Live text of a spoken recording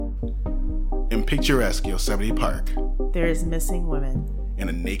In picturesque Yosemite Park, there is missing women.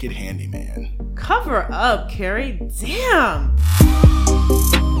 And a naked handyman. Cover up, Carrie. Damn!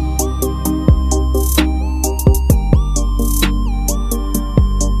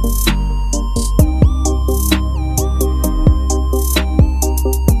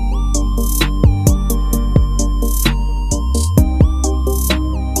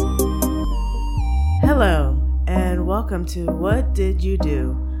 Hello, and welcome to What Did You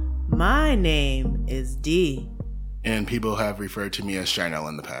Do? My name is Dee. And people have referred to me as Charnel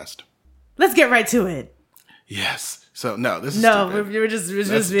in the past. Let's get right to it. Yes. So, no, this is stupid. We're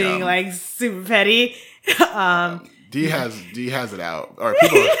just being dumb. Like super petty. D has it out. Or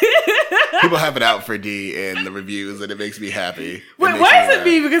people have it out for D in the reviews, and it makes me happy. Wait, why is it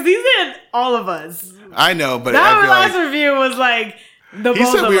me? Because he's in all of us. I know, but our last review was like the he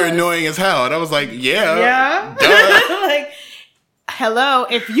said we were annoying as hell, and I was like, yeah. Duh. Like, hello,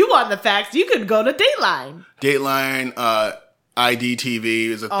 if you want the facts, you could go to Dateline. Dateline, IDTV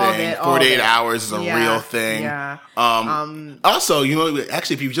is a thing. 48 Hours is a real thing. Yeah. Also,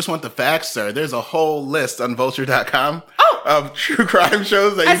 actually, if you just want the facts, sir, there's a whole list on Vulture.com of true crime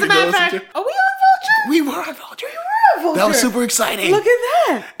shows that you can go listen to. Are we on Vulture? We were on Vulture. That was super exciting. Look at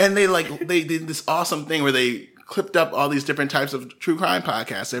that. And they did this awesome thing where they clipped up all these different types of true crime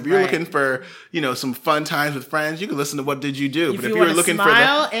podcasts. So if you're looking for, some fun times with friends, you can listen to What Did You Do? But if you're looking for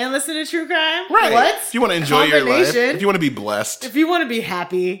and listen to true crime, right? What? If you want to enjoy your life, if you want to be blessed, if you want to be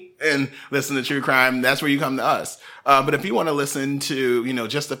happy and listen to true crime, that's where you come to us. But if you want to listen to,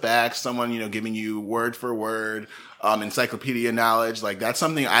 just the facts, someone, giving you word for word, encyclopedia knowledge, like that's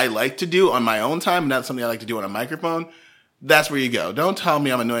something I like to do on my own time, not something I like to do on a microphone. That's where you go. Don't tell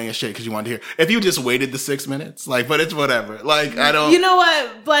me I'm annoying as shit because you want to hear. If you just waited the 6 minutes, but it's whatever. I don't. You know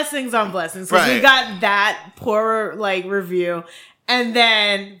what? Blessings on blessings. Because we got that poor review, and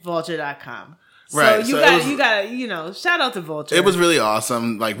then Vulture.com. So right. you got shout out to Vulture. It was really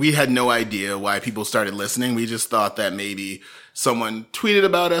awesome. We had no idea why people started listening. We just thought that maybe someone tweeted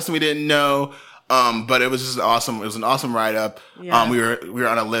about us and we didn't know. But it was just awesome. It was an awesome write up. Yeah. We were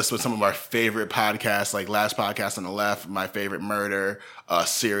on a list with some of our favorite podcasts, like Last Podcast on the Left, My Favorite Murder,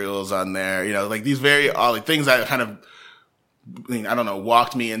 Serials on there. These very things that kind of, I don't know,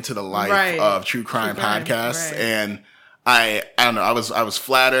 walked me into the life of true crime podcasts. Right. And I don't know, I was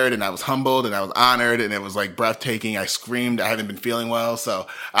flattered and I was humbled and I was honored and it was breathtaking. I screamed. I haven't been feeling well. So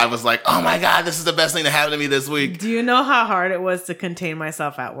I was like, oh my God, this is the best thing that happened to me this week. Do you know how hard it was to contain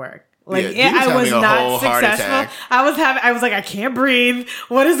myself at work? I was not successful. I was like, I can't breathe.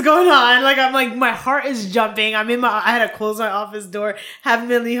 What is going on? My heart is jumping. I had to close my office door, have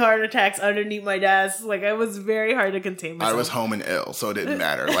mini heart attacks underneath my desk. It was very hard to contain myself. I was home and ill, so it didn't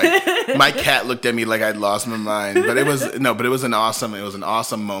matter. My cat looked at me like I'd lost my mind, but it was an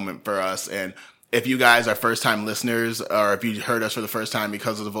awesome moment for us. And if you guys are first time listeners, or if you heard us for the first time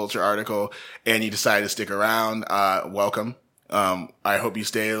because of the Vulture article and you decided to stick around, welcome. I hope you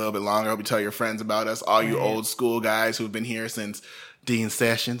stay a little bit longer. I hope you tell your friends about us. All you old school guys who've been here since Dean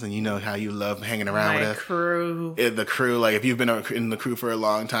Sessions, and you know how you love hanging around with us. Crew. The crew, if you've been in the crew for a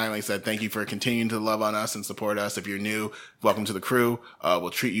long time, like I said, thank you for continuing to love on us and support us. If you're new, welcome to the crew. We'll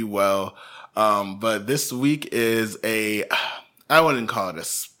treat you well. But this week is I wouldn't call it a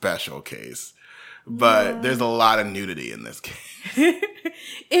special case, but there's a lot of nudity in this case.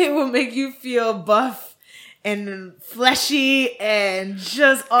 It will make you feel buff and fleshy and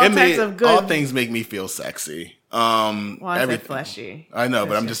just all types of good. All things make me feel sexy. I said fleshy. I know,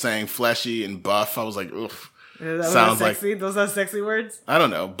 but I'm just saying fleshy and buff. I was like, oof. Sounds sexy. Those are sexy words. I don't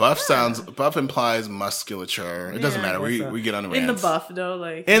know. Buff implies musculature. It doesn't matter. We get on the rants. In the buff though,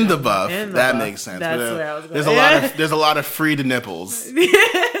 in the buff. That makes sense. That's where I was going. There's a lot of free to nipples.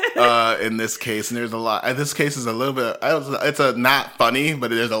 In this case, and there's a lot. This case is a little bit. It's not funny, but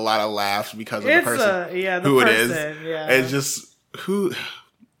there's a lot of laughs because of the person. It is. Yeah. It's just who.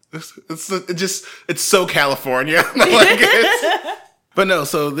 It's so California. But no.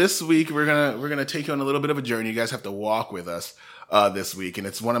 So this week we're gonna take you on a little bit of a journey. You guys have to walk with us this week, and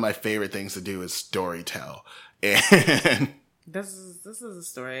it's one of my favorite things to do is story tell. And This is a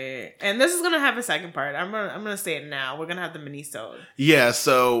story, and this is gonna have a second part. I'm gonna say it now. We're gonna have the mini-sode. Yeah,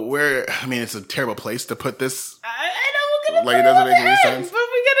 so it's a terrible place to put this. I know we're gonna it doesn't make any sense. But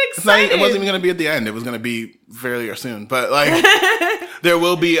we get excited. It wasn't even gonna be at the end. It was gonna be fairly soon. But there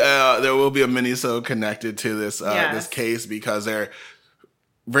will be a mini-sode connected to this this case because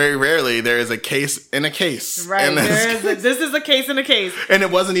very rarely there is a case in a case. Right. This is a case in a case. And it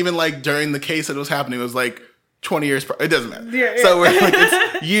wasn't even during the case that it was happening. It was 20 years. It doesn't matter. Yeah. So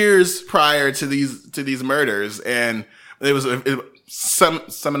it's years prior to these murders, and it was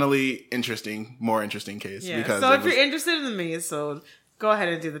seminally more interesting case. Yeah. Because so if you're interested in the mini-sode, go ahead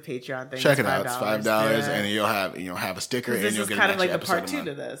and do the Patreon thing. Check it out. It's $5, and you'll have a sticker, and you'll get kind of like a part 2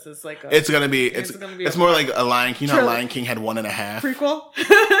 to this. It's like it's more like a Lion King. You know, how Lion King had 1.5 prequel.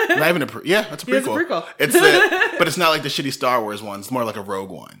 Not even it's a prequel. It's a prequel. But it's not like the shitty Star Wars one. It's more like a Rogue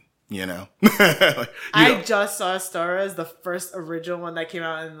One. You know, I just saw Star Wars, the first original one that came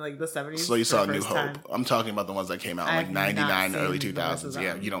out in like the 70s. So you saw New Hope. I'm talking about the ones that came out in like 99, early 2000s.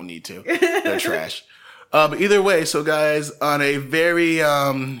 Yeah, you don't need to. They're trash. But either way, so guys, on a very,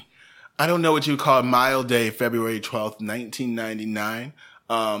 I don't know what you would call a mild day, February 12th, 1999,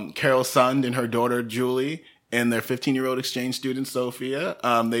 Carol Sund and her daughter Julie and their 15-year-old exchange student Sophia,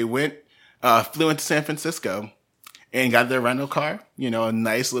 they flew into San Francisco and got their rental car, a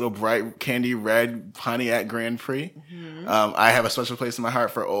nice little bright candy red Pontiac Grand Prix. Mm-hmm. I have a special place in my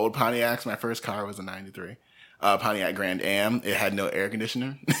heart for old Pontiacs. My first car was a 93. Pontiac Grand Am. It had no air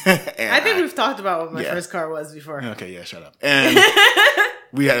conditioner. I think we've talked about what my first car was before. Okay, yeah, shut up. And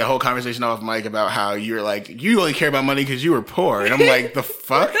we had a whole conversation off mic about how you're like, you only care about money because you were poor. And I'm like, the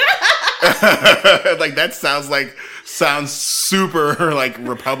fuck? Like, that sounds super like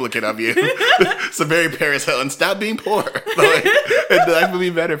Republican of you. It's a very Paris Hilton. Stop being poor. Like, life would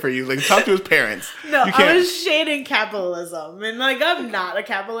be better for you. Like, talk to his parents. No, I was shading capitalism, and like I'm not a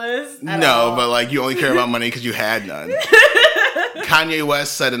capitalist. No, but like you only care about money because you had none. Kanye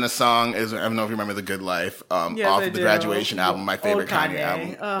West said in a song, I don't know if you remember "The Good Life," off of the Graduation album, my favorite Kanye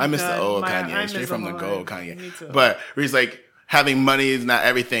album. Oh, I miss the old Kanye, straight from the gold Kanye. But where he's like, having money is not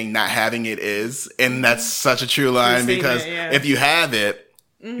everything, not having it is. And that's such a true line because if you have it,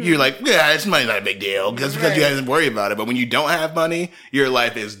 you're like, yeah, it's money's not a big deal because you have to worry about it. But when you don't have money, your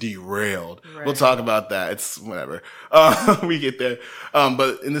life is derailed. Right. We'll talk about that. It's whatever. We get there.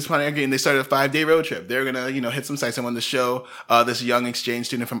 But in this Pontiac game, they started a 5-day road trip. They're going to, hit some sites. I wanted to show this young exchange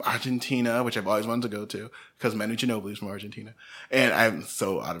student from Argentina, which I've always wanted to go to because Manu Ginobili is from Argentina. And I'm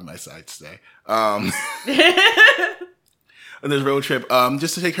so out of my sights today. And this road trip,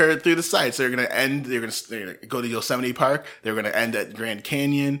 just to take her through the sites. They're gonna go to Yosemite Park. They're gonna end at Grand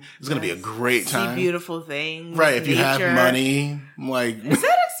Canyon. It's gonna be a great time. See beautiful things. Right, if you have money, like. Is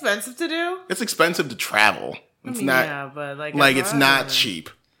that expensive to do? It's expensive to travel. It's not. Yeah, but like it's not cheap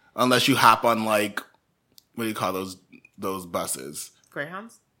unless you hop on like, what do you call those buses?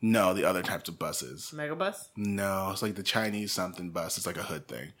 Greyhounds? No, the other types of buses. Megabus? No, it's like the Chinese something bus. It's like a hood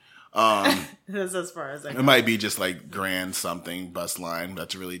thing. That's as far as I know. It might be just like Grand something bus line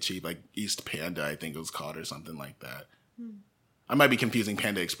that's really cheap, like East Panda, I think it was called, or something like that. I might be confusing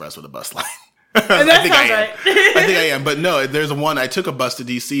Panda Express with a bus line. I think I am, but no, there's one. I took a bus to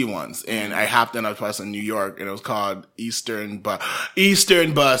DC once, and I hopped on a bus in New York, and it was called Eastern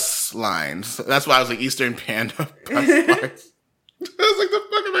Bus Lines. That's why I was like Eastern Panda Bus Lines. I was like, the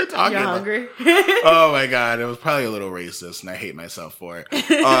fuck am I talking about? Hungry? Oh my God. It was probably a little racist and I hate myself for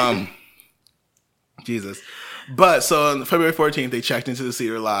it. Jesus. But so on February 14th, they checked into the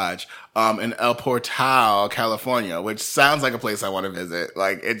Cedar Lodge, in El Portal, California, which sounds like a place I want to visit.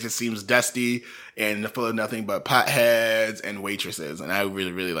 Like, it just seems dusty and full of nothing but potheads and waitresses. And I would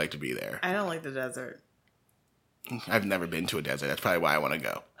really, really like to be there. I don't like the desert. I've never been to a desert. That's probably why I want to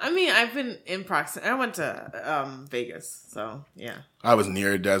go. I mean, I've been in proximity. I went to Vegas, so yeah. I was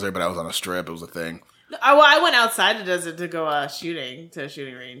near a desert, but I was on a strip. It was a thing. I went outside the desert to go shooting to a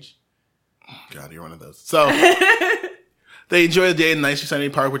shooting range. God, you're one of those. So they enjoy the day in nice Yosemite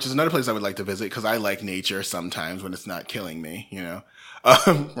Park, which is another place I would like to visit because I like nature sometimes when it's not killing me,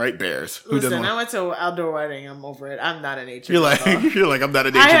 right? Bears. Listen, I went to an outdoor wedding. I'm over it. I'm not a nature girl. You're like, I'm not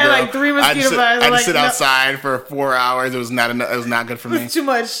a nature girl. I had like 3 mosquito bites. I had to sit outside for 4 hours. It was not enough. It was not good for me. Too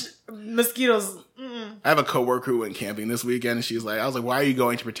much mosquitoes. Mm-mm. I have a coworker who went camping this weekend, and I was like, why are you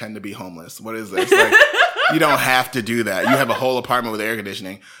going to pretend to be homeless? What is this? Like, you don't have to do that. You have a whole apartment with air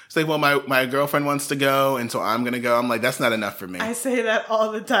conditioning. It's like, well, my girlfriend wants to go, and so I'm going to go. I'm like, that's not enough for me. I say that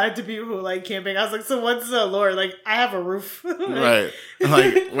all the time to people who like camping. I was like, so what's the allure? Like, I have a roof. Right.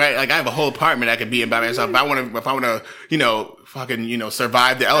 Like, I have a whole apartment I could be in by myself. If I want to, fucking,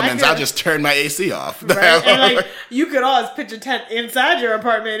 survive the elements, I'll just turn my AC off. Right. And like, you could always pitch a tent inside your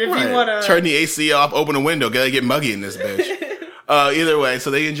apartment if you want to. Turn the AC off, open a window, gotta get muggy in this bitch. Either way,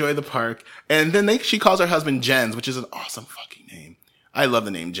 so they enjoy the park. And then she calls her husband Jens, which is an awesome fucking name. I love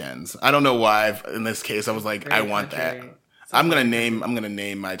the name Jens. I don't know why in this case I was like, I want that. I'm gonna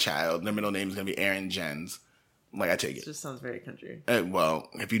name my child. Their middle name is gonna be Aaron Jens. Like, I take it. It just sounds very country. Well,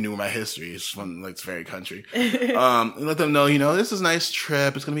 if you knew my history, it's very country. And let them know, this is a nice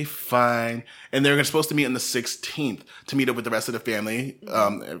trip. It's going to be fine. And they're supposed to meet on the 16th to meet up with the rest of the family.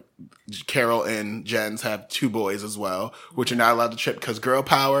 Carol and Jens have 2 boys as well, which are not allowed to trip because girl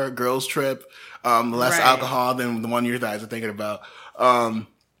power, girls trip, less alcohol than the one you guys are thinking about.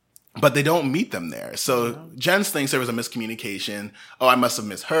 But they don't meet them there. So Jens thinks there was a miscommunication. Oh, I must have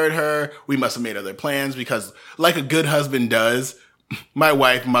misheard her. We must have made other plans because like a good husband does, my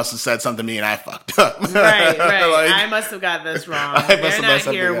wife must have said something to me and I fucked up. Right. I must have got this wrong. They're not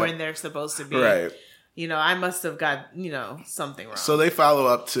here when they're supposed to be. Right. I must have got, something wrong. So they follow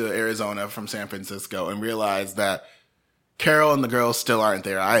up to Arizona from San Francisco and realize that Carol and the girls still aren't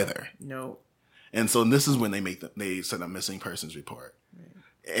there either. Nope. And so this is when they send a missing persons report.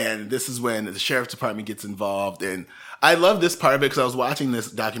 And this is when the sheriff's department gets involved. And I love this part of it because I was watching this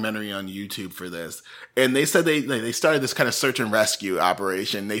documentary on YouTube for this. And they said they started this kind of search and rescue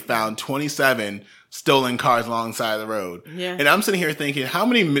operation. They found 27 stolen cars alongside the road. Yeah. And I'm sitting here thinking, how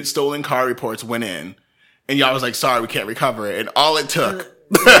many stolen car reports went in? And y'all was like, sorry, we can't recover it. And all it took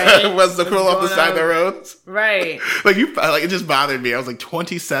was to pull off the side of the roads. Right. It just bothered me. I was like,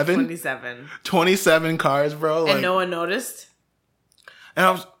 27? 27 cars, bro. And no one noticed? And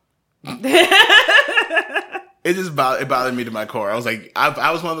I was, it bothered me to my core. I was like,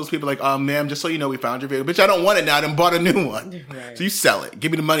 I was one of those people like, ma'am, just so you know, we found your vehicle. Bitch, I don't want it now. I done bought a new one. Right. So you sell it. Give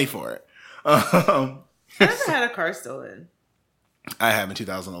me the money for it. I never had a car stolen. I have in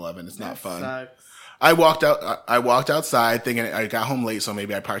 2011. It's not fun. Sucks. I walked outside thinking I got home late, so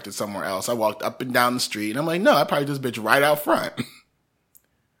maybe I parked it somewhere else. I walked up and down the street and I'm like, no, I parked this bitch right out front.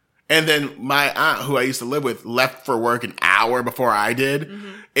 And then my aunt, who I used to live with, left for work an hour before I did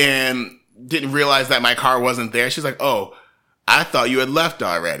and didn't realize that my car wasn't there. She's like, oh, I thought you had left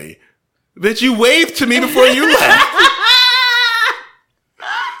already. Bitch, you waved to me before you left.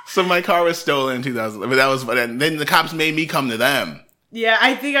 So my car was stolen in 2011. But then the cops made me come to them. Yeah,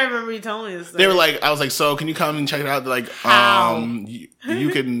 I think I remember you telling me this. They were like, I was like, so can you come and check it out? They're like, you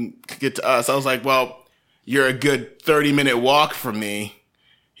can get to us. I was like, well, you're a good 30-minute walk from me.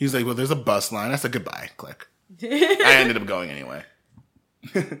 He's like, well, there's a bus line. I said, goodbye. Click. I ended up going anyway.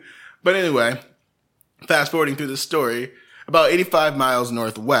 But anyway, fast forwarding through this story, about 85 miles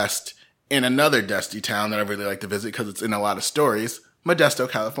northwest in another dusty town that I really like to visit because it's in a lot of stories, Modesto,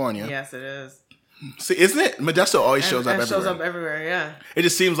 California. Yes, it is. See, isn't it? Modesto always shows up everywhere. It shows up everywhere, yeah. It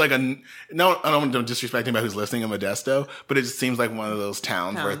just seems like I don't disrespect anybody who's listening in Modesto, but it just seems like one of those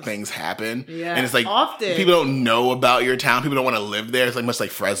towns where things happen. Yeah. And it's like, often people don't know about your town. People don't want to live there. It's like much like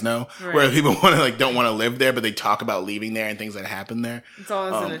Fresno, where people don't want to live there, but they talk about leaving there and things that happen there. It's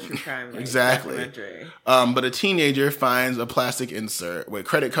always in a true crime. Exactly. But a teenager finds a plastic insert with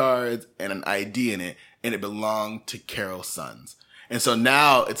credit cards and an ID in it, and it belonged to Carol's sons. And so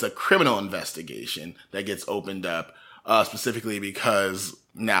now it's a criminal investigation that gets opened up, specifically because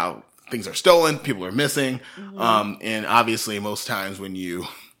now things are stolen, people are missing. And obviously most times when you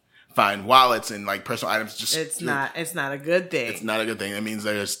find wallets and like personal items, it's not a good thing. It's not a good thing. That means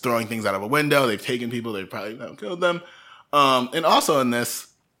they're just throwing things out of a window. They've taken people. They've probably killed them. And also in this,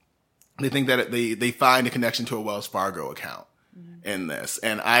 they think that they find a connection to a Wells Fargo account in this.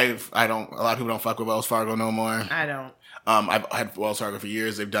 And a lot of people don't fuck with Wells Fargo no more. I don't. I've had Wells Fargo for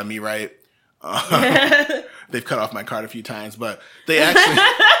years. They've done me right. They've cut off my card a few times, but they actually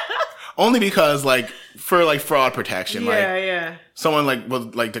only because for fraud protection. Someone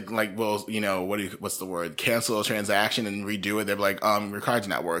what's the word? Cancel a transaction and redo it. They're like, your card's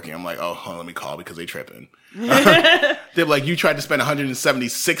not working. I'm like, oh, let me call because they tripping. They're like, you tried to spend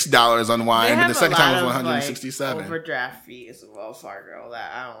 $176 on wine, but the second time was $167. Overdraft fees of Wells Fargo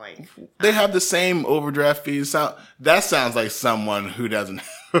that I don't like. They have the same overdraft fees. That sounds like someone who doesn't.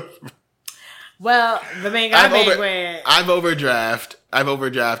 Well, the main guy I've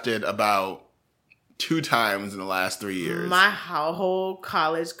overdrafted about 2 times in the last 3 years. My whole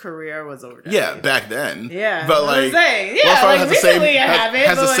college career was overdrafted. Yeah, back then. Yeah, but Wells Fargo has the same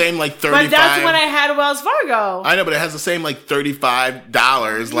 35. But that's when I had Wells Fargo. I know, but it has the same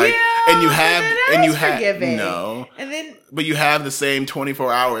 $35. And you have no. And then, but you have the same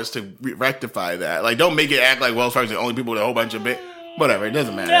 24 hours to rectify that. Don't make it act like Wells Fargo's the only people with a whole bunch of whatever, it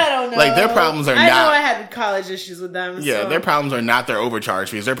doesn't matter. I don't know. Their problems are not. I know I had college issues with them. Yeah, their problems are not their overcharge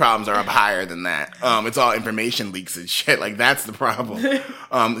fees. Their problems are up higher than that. It's all information leaks and shit. That's the problem.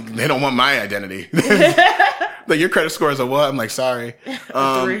 They don't want my identity. Your credit score is a what? I'm like, sorry.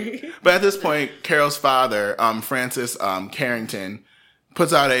 3. But at this point, Carol's father, Francis Carrington,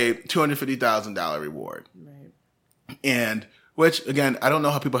 puts out a $250,000 reward. Right. And which, again, I don't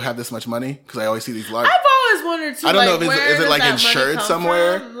know how people have this much money because I always see these large. I've always wondered too. I don't know if is it like insured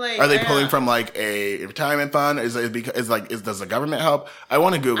somewhere? Like, are they pulling from like a retirement fund? Does the government help? I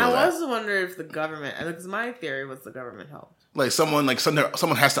want to Google that. I was wondering if the government, because my theory was the government helped. Like someone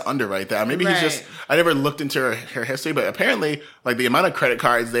has to underwrite that. Maybe he's just. I never looked into her history, but apparently, like the amount of credit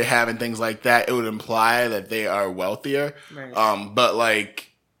cards they have and things like that, it would imply that they are wealthier. Right. But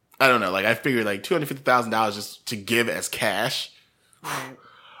like, I don't know. Like I figured like $250,000 just to give as cash. Right.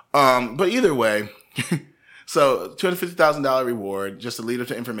 But either way, so $250,000 reward just to lead up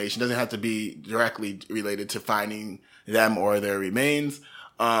to information. Doesn't have to be directly related to finding them or their remains.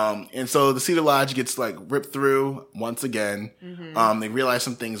 And so the Cedar Lodge gets like ripped through once again. Mm-hmm. They realize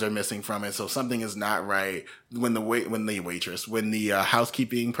some things are missing from it. So something is not right when the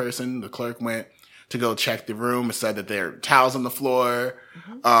housekeeping person, the clerk went to go check the room and said that there are towels on the floor.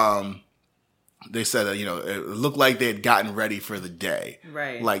 Mm-hmm. They said that, it looked like they had gotten ready for the day.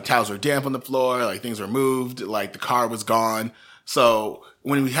 Right. Like towels were damp on the floor, like things were moved, like the car was gone. So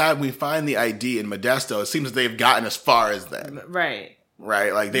when we find the ID in Modesto, it seems that they've gotten as far as that. Right.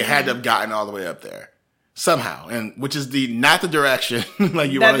 Right? Like they had to have gotten all the way up there somehow, and which is not the direction like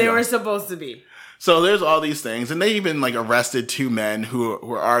you that they were supposed to be. So there's all these things, and they even like arrested 2 men who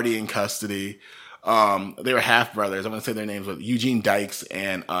were already in custody. They were half brothers. I'm going to say their names were Eugene Dykes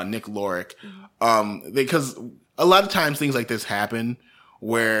and Nick Lorick. Because a lot of times things like this happen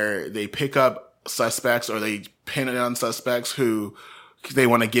where they pick up suspects or they pin it on suspects who they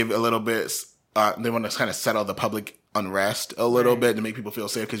want to give a little bit. They want to kind of settle the public unrest a little bit to make people feel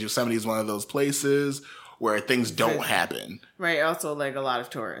safe, because Yosemite is one of those places where things don't happen. Right. Also, like a lot of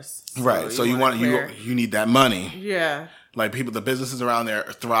tourists. Right. So you need that money. Yeah. Like the businesses around there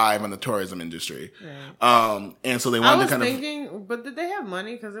thrive on the tourism industry. Right. And so they wanted to kind of. But did they have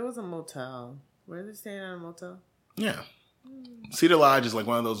money? Because it was a motel. Were they staying at a motel? Yeah. Cedar Lodge is like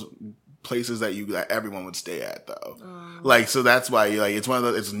one of those places that everyone would stay at, though. Like, so that's why it's one of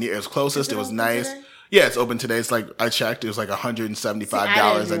those. It's closest. It was nice. Today? Yeah, it's open today. It's like I checked. It was like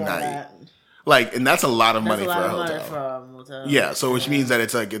 $175 a night. Like, and that's a lot of money for a hotel. Yeah, so which means that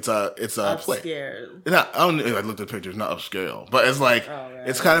it's a place. I looked at pictures, not upscale, but it's like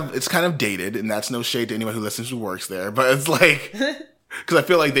it's kind of dated, and that's no shade to anyone who listens who works there. But it's like because I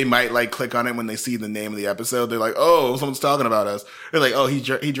feel like they might like click on it when they see the name of the episode. They're like, oh, someone's talking about us. They're like, oh, he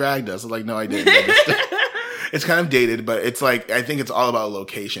dragged us. I'm like, no, I didn't. It's kind of dated, but it's like, I think it's all about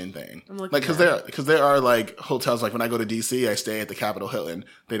location thing. Like, cause there are like hotels, like when I go to DC, I stay at the Capitol Hilton.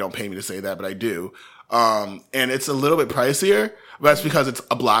 They don't pay me to say that, but I do. And it's a little bit pricier, but that's because it's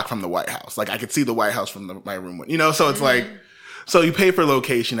a block from the White House. Like I could see the White House from my room, so it's like, so you pay for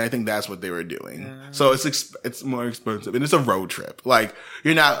location. I think that's what they were doing. So it's more expensive, and it's a road trip. Like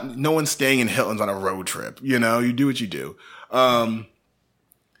no one's staying in Hilton's on a road trip. You do what you do. How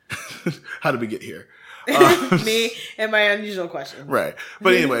did we get here? Me and my unusual question. Right.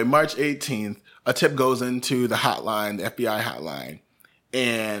 But anyway, March 18th, a tip goes into the hotline, the FBI hotline,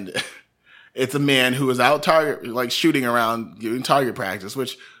 and it's a man who is out shooting around, doing target practice,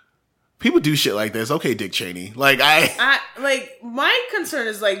 which people do shit like this. Okay, Dick Cheney. Like my concern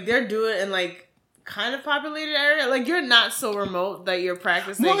is like they're doing it in like kind of populated area. Like you're not so remote that you're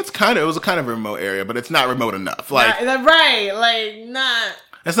practicing. Well, it was a kind of remote area, but it's not remote enough. Like not.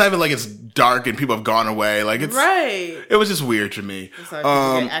 It's not even like it's dark and people have gone away. Like it's right. It was just weird to me.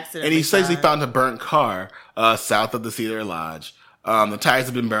 And he says he found a burnt car south of the Cedar Lodge. The tires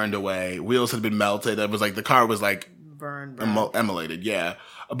had been burned away. Wheels had been melted. It was like the car was like burned. Emulated. Yeah,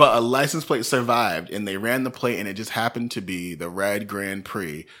 but a license plate survived, and they ran the plate, and it just happened to be the red Grand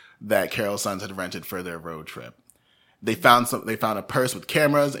Prix that Carol's sons had rented for their road trip. They found a purse with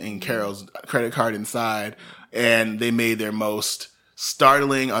cameras and Carol's credit card inside, and they made their most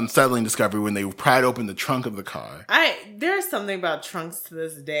startling, unsettling discovery when they pried open the trunk of the car. There's something about trunks to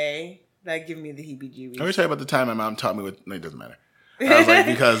this day that give me the heebie-jeebies. Let me tell you about the time my mom taught me no, it doesn't matter. I was like,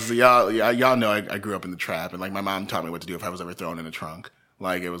 because y'all know I grew up in the trap, and like my mom taught me what to do if I was ever thrown in a trunk.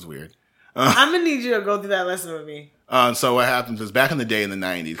 Like, it was weird. I'm gonna need you to go through that lesson with me. So what happens is back in the day in the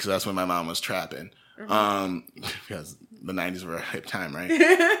 90s, because that's when my mom was trapping. Because the 90s were a hip time, right?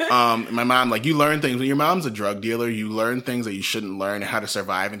 My mom, like, you learn things. When your mom's a drug dealer, you learn things that you shouldn't learn and how to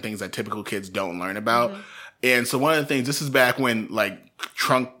survive and things that typical kids don't learn about. Mm-hmm. And so one of the things, this is back when, like,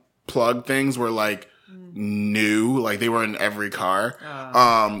 trunk plug things were, like, new. Like, they were in every car.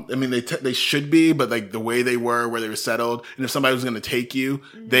 I mean, they should be, but, like, the way they were, where they were settled, and if somebody was going to take you,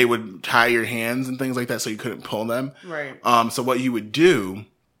 they would tie your hands and things like that so you couldn't pull them. Right. So what you would do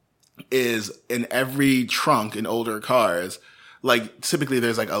is in every trunk in older cars, like typically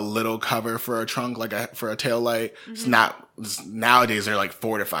there's like a little cover for a trunk, like for a tail light. Mm-hmm. Nowadays they're like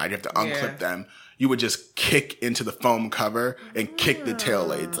fortified. You have to unclip them. you would just kick into the foam cover and kick the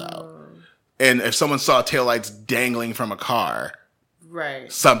taillights out. And if someone saw taillights dangling from a car,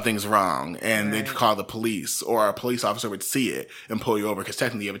 right, something's wrong, and they'd call the police, or a police officer would see it and pull you over because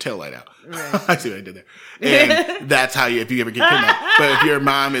technically you have a taillight out. Right. I see what I did there. And that's how if you ever get kidnapped. But if your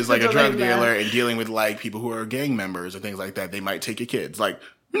mom is like a drug dealer and dealing with like people who are gang members or things like that, they might take your kids. Like,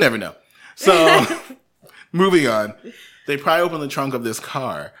 you never know. So, moving on, they pry open the trunk of this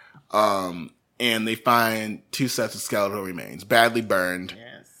car, and they find 2 sets of skeletal remains, badly burned.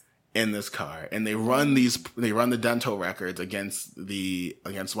 In this car, and they run the dental records against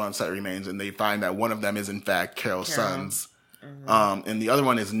one set of remains, and they find that one of them is in fact Carol's sons, and the other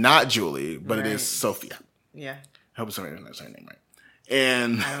one is not Julie, but it is Sophia. Yeah, I hope somebody knows her name right.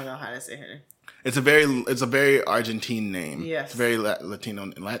 And I don't know how to say her name. It's a very Argentine name. Yes, it's very Latino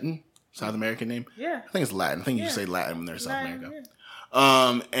and Latin, South American name. Yeah, I think it's Latin. I think you say Latin when they're South America.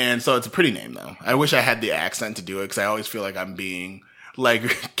 Yeah. And so it's a pretty name though. I wish I had the accent to do it because I always feel like I'm being like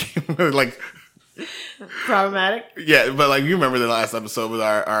problematic. Yeah, but like you remember the last episode with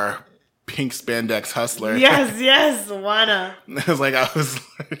our pink spandex hustler. Yes, Juana. I was like,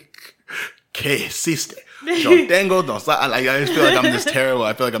 ¿Qué hiciste? Yo tengo dos. Like, I just feel like I'm just terrible.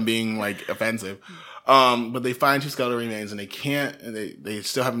 I feel like I'm being like offensive. But they find 2 skeletal remains, and they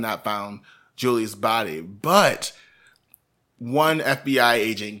still have not found Julie's body. But one FBI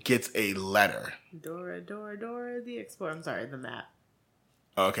agent gets a letter. Dora the Explorer. I'm sorry, the map.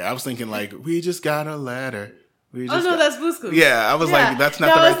 Okay, I was thinking like, we just got a letter. That's Busco. Yeah, I was like, that's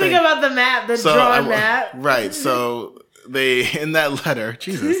not the right thing. I was thinking about the map, drawn map. Right, so in that letter,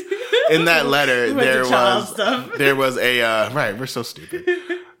 Jesus, in that letter, there was a, right, we're so stupid.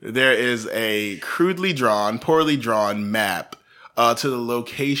 There is a poorly drawn map to the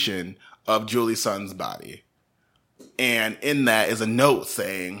location of Julie's son's body. And in that is a note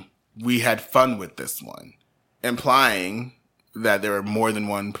saying, we had fun with this one, implying that there were more than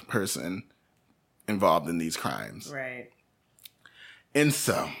one person involved in these crimes. Right. And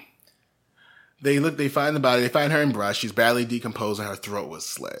so they find the body, they find her in brush, she's badly decomposed and her throat was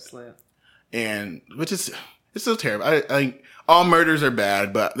slit. And it's so terrible. I think all murders are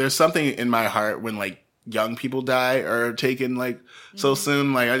bad, but there's something in my heart when like young people die or are taken like so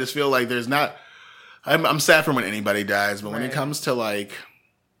soon. Like I just feel like there's not, I'm sad for when anybody dies, but when it comes to like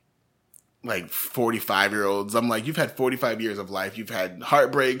 45-year-olds, I'm like, you've had 45 years of life. You've had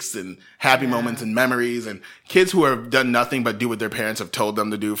heartbreaks and happy moments and memories, and kids who have done nothing but do what their parents have told them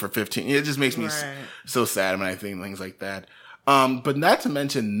to do for 15. It just makes me so sad when I think things like that. But not to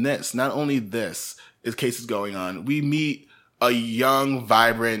mention this, not only this is cases going on, we meet a young,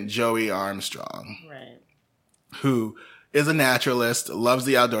 vibrant Joey Armstrong. Right. Who is a naturalist, loves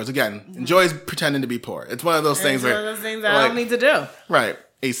the outdoors. Again, enjoys pretending to be poor. It's one of those things where... It's one of those things I don't need to do. Right.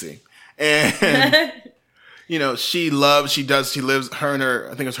 AC. And, you know, her and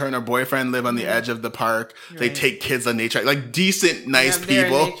her boyfriend live on the edge of the park. Right. They take kids on nature, like decent, nice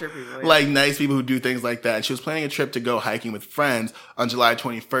people. Like nice people who do things like that. And she was planning a trip to go hiking with friends on July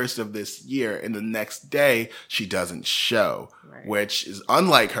 21st of this year. And the next day, she doesn't show, which is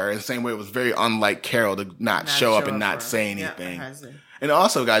unlike her. In the same way, it was very unlike Carol to not show up and not say anything. Yeah, and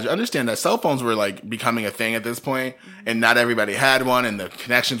also, guys, you understand that cell phones were like becoming a thing at this point, and not everybody had one, and the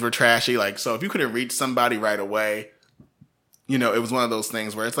connections were trashy. Like, so if you couldn't reach somebody right away, you know, it was one of those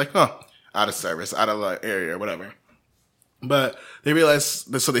things where it's like, out of service, out of the area, or whatever. But they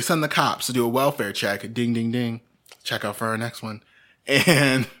realized, so they send the cops to do a welfare check. Ding, ding, ding. Check out for our next one.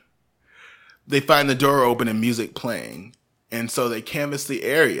 And they find the door open and music playing. And so they canvass the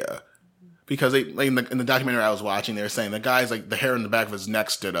area. Because they, like in the documentary I was watching, they were saying the guy's like the hair on the back of his neck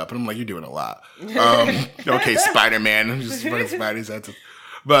stood up, and I'm like, you're doing a lot. Okay, Spider-Man, just running Spidey's head.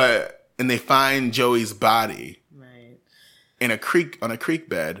 But and they find Joey's body in on a creek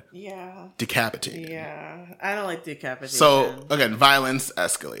bed, decapitated. Yeah, I don't like decapitation. So again, violence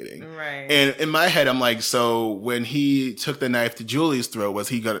escalating. Right. And in my head, I'm like, so when he took the knife to Julie's throat, was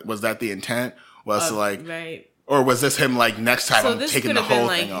that the intent? Right. Or was this him like next time I'm taking the whole thing off?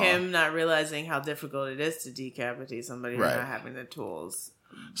 So this could have been like him not realizing how difficult it is to decapitate somebody and not having the tools.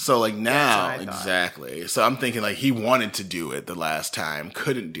 So like now, exactly. So I'm thinking like he wanted to do it the last time,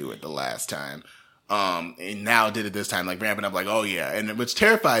 couldn't do it the last time. And now did it this time, like ramping up like, oh yeah. And which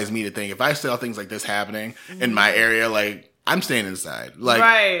terrifies me to think if I saw things like this happening in my area, like I'm staying inside. Like,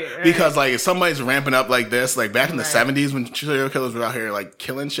 right. Because like if somebody's ramping up like this, like back in the 70s when serial killers were out here like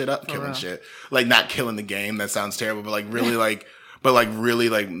killing shit, like not killing the game. That sounds terrible, but like really like but like really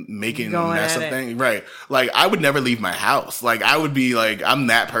like making a mess of things. Right. Like I would never leave my house. Like I would be like, I'm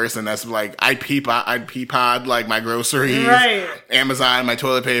that person that's like, I'd Peapod like my groceries, right? Amazon, my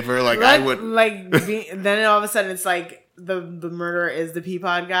toilet paper. Like I would then all of a sudden it's like the murderer is the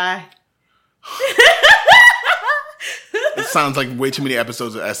Peapod guy. It sounds like way too many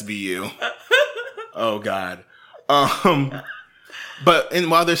episodes of SVU. Oh God. But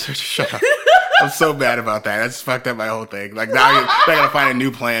while they're searching, shut up. I'm so bad about that. That's fucked up my whole thing. Like now I gotta find a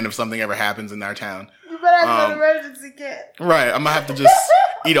new plan if something ever happens in our town. You better have an emergency kit. Right. I'm gonna have to just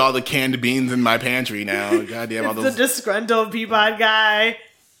eat all the canned beans in my pantry now. Goddamn, all those. The disgruntled Peapod guy.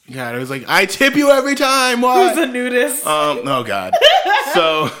 God, it was like, I tip you every time. Why? Who's a nudist? Oh God.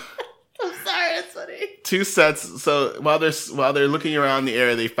 So. I'm sorry, it's funny. Two sets. So while they're looking around the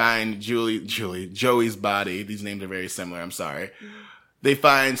area, they find Joey's body. These names are very similar. I'm sorry. Mm-hmm. They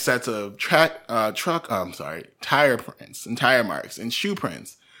find sets of tire prints and tire marks and shoe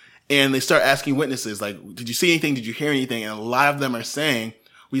prints. And they start asking witnesses, like, did you see anything? Did you hear anything? And a lot of them are saying,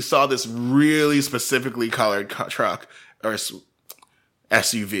 we saw this really specifically colored truck or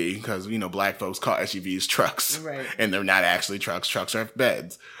SUV, because, black folks call SUVs trucks. Right. And they're not actually trucks. Trucks are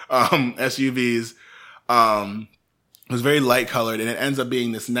beds. SUVs, it was very light colored, and it ends up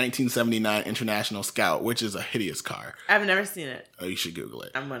being this 1979 International Scout, which is a hideous car. I've never seen it. Oh, you should Google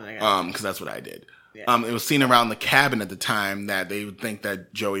it. I'm gonna. Because that's what I did. Yeah. It was seen around the cabin at the time that they would think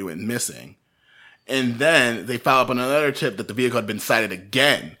that Joey went missing. And then they follow up on another tip that the vehicle had been sighted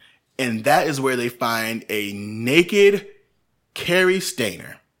again. And that is where they find a naked Carrie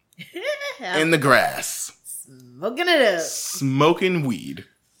Stainer in the grass. Smoking it up. Smoking weed.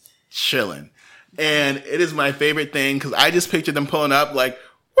 Chilling. And it is my favorite thing because I just pictured them pulling up like,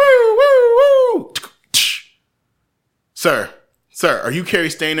 woo, woo, woo. Sir, are you Carrie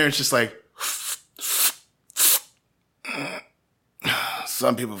Stainer? It's just like,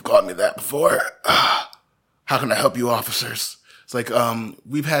 some people have called me that before. How can I help you, officers? It's like,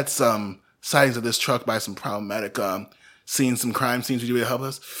 we've had some sightings of this truck by some problematic, seeing some crime scenes. Would you be able to help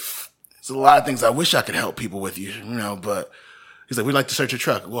us? There's a lot of things I wish I could help people with, but he's like, we'd like to search your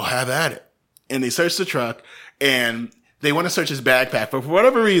truck. We'll have at it. And they search the truck and they want to search his backpack, but for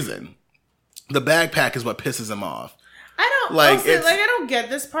whatever reason, the backpack is what pisses him off. I don't get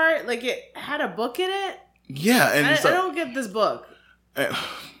this part. Like it had a book in it. Yeah. And I don't get this book.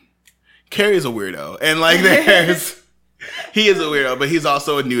 Carrie's a weirdo. And like he is a weirdo, but he's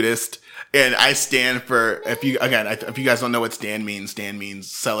also a nudist. And I stand for, if you guys don't know what stand means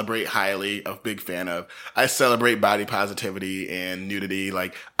celebrate highly, a big fan of. I celebrate body positivity and nudity.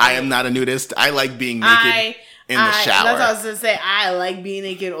 Like, I am not a nudist. I like being naked in the shower. That's what I was going to say. I like being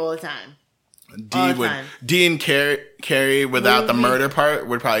naked all the time. D and Carrie without the murder part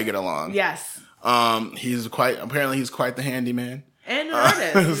would probably get along. Yes. He's quite the handyman. And an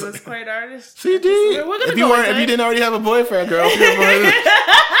artist. He was quite an artist. See, D. If you didn't already have a boyfriend, girl.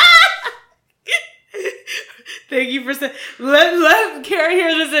 Thank you for saying. Let Carrie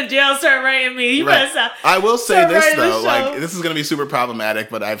hear this in jail. Start writing me. You better stop. I will say this though, like this is gonna be super problematic,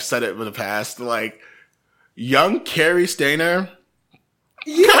 but I've said it in the past. Like young Carrie Stainer,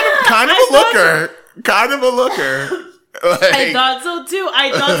 kind of a looker. Like, I thought so too.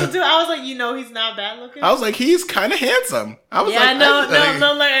 I was like, he's not bad looking. I was like, he's kind of handsome. I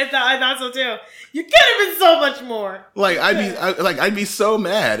thought so too. You could have been so much more. Like I'd be so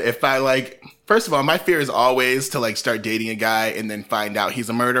mad if I like. First of all, my fear is always to like start dating a guy and then find out he's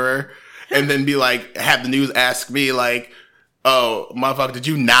a murderer, and then be like, have the news ask me like, "Oh, motherfucker, did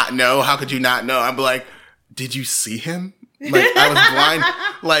you not know? How could you not know?" I'm like, "Did you see him?" Like I was blind.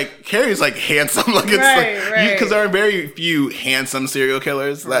 Like Carrie's like handsome. Like it's because there are very few handsome serial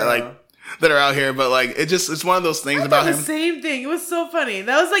killers that are out here. But like it's one of those things about him. The same thing. It was so funny.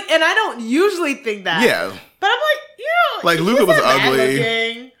 That was like, and I don't usually think that. Yeah. But I'm like, like Luca was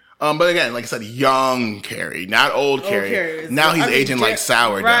ugly. But again, like I said, young Carrie, not old Carrie. Now he's aging like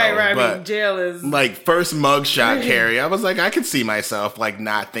sourdough. Right. But I mean, jail is like first mugshot Carrie. I was like, I could see myself like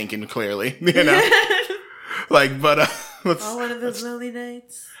not thinking clearly, like, but one of those lonely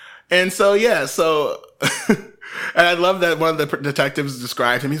nights. And so and I love that one of the detectives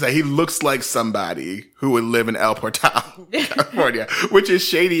described him. He's like, he looks like somebody who would live in El Portal, California, which is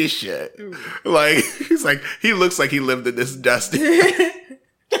shady as shit. Like he's like, he looks like he lived in this dusty.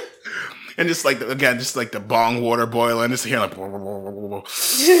 And just like the bong water boiling, just hearing like,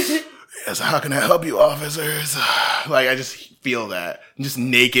 yes, how can I help you, officers? Like I just feel that, I'm just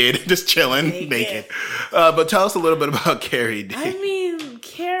naked, just chilling, naked. But tell us a little bit about Carrie D. I mean,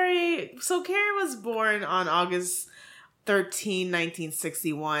 Carrie was born on August 13,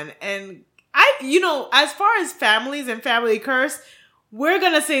 1961, and as far as families and family curse, we're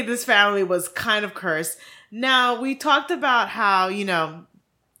going to say this family was kind of cursed. Now, we talked about how,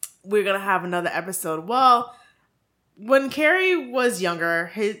 we're going to have another episode. Well, when Carrie was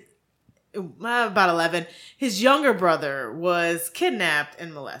younger, about 11, his younger brother was kidnapped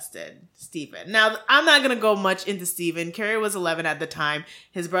and molested, Stephen. Now, I'm not going to go much into Stephen. Carrie was 11 at the time.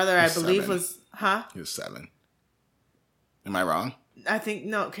 His brother, I believe, was... Huh? He was 7. Am I wrong? I think...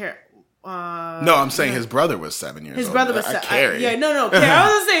 No, Carrie... no, I'm saying his brother was 7 years old. His brother was Carrie. Carrie,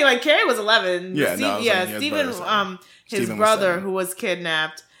 I was saying, like, Carrie was 11. Yeah, Stephen, his brother, who was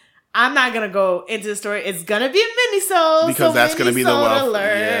kidnapped. I'm not gonna go into the story. It's gonna be a mini-sode. Because that's gonna be the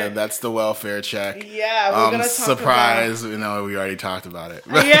welfare. Yeah, that's the welfare check. Yeah, we're gonna talk surprise. We already talked about it.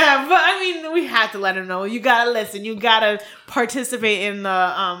 Yeah, but I mean, we have to let him know. You gotta listen. You gotta participate in the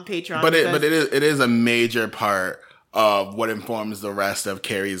Patreon. But it is a major part of what informs the rest of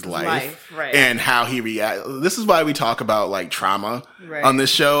Carrie's life right. And how he reacts. This is why we talk about like trauma on this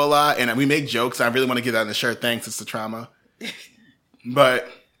show a lot, and we make jokes. I really want to get that on the shirt. Thanks, it's the trauma. But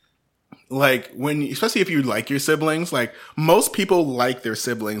like especially if you like your siblings, like most people like their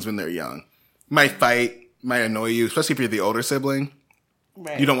siblings when they're young. Might fight, might annoy you, especially if you're the older sibling.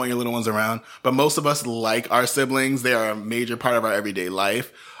 Right. You don't want your little ones around. But most of us like our siblings. They are a major part of our everyday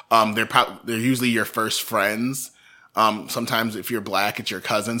life. They're usually your first friends. Sometimes if you're Black, it's your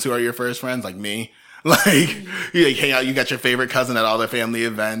cousins who are your first friends, like me. Like, you hang out, you got your favorite cousin at all the family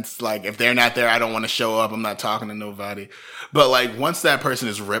events. Like, if they're not there, I don't want to show up. I'm not talking to nobody. But like, once that person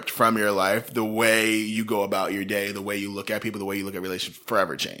is ripped from your life, the way you go about your day, the way you look at people, the way you look at relationships,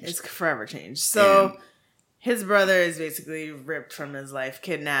 forever changed. It's forever changed. So, his brother is basically ripped from his life,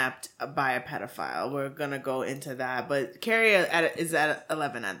 kidnapped by a pedophile. We're going to go into that. But Carrie is at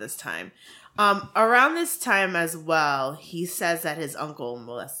 11 at this time. Around this time as well, he says that his uncle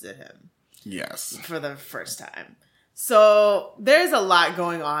molested him. Yes. For the first time. So there's a lot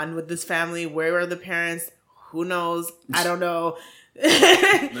going on with this family. Where were the parents? Who knows? I don't know.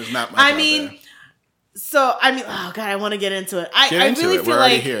 There's not much oh God, I want to get into it. I really feel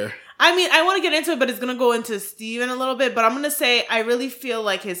like here. I want to get into it, but it's going to go into Steven a little bit. But I'm going to say I really feel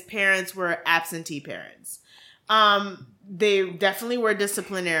like his parents were absentee parents. They definitely were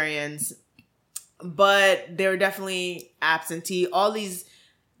disciplinarians, but they were definitely absentee. All these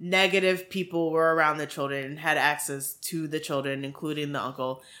negative people were around the children and had access to the children, including the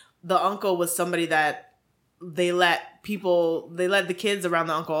uncle. The uncle was somebody that they let the kids around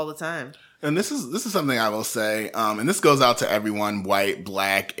the uncle all the time. And this is something I will say, and this goes out to everyone, white,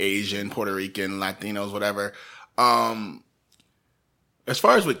 Black, Asian, Puerto Rican, Latinos, whatever. As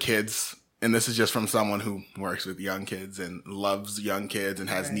far as with kids, and this is just from someone who works with young kids and loves young kids and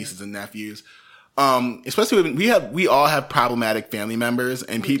has nieces and nephews. Especially when we all have problematic family members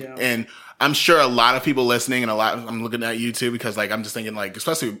and people, and I'm sure a lot of people listening and I'm looking at you too, because like, I'm just thinking like,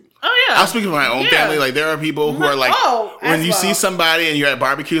 especially, I'm speaking of my own family. Like there are people who are like, when you see somebody and you're at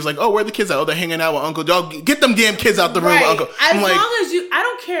barbecues, like, oh, where are the kids at? Oh, they're hanging out with Uncle. Dog, get them damn kids out the room, Uncle. As long as I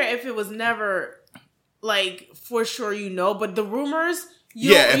don't care if it was never like for sure, but the rumors.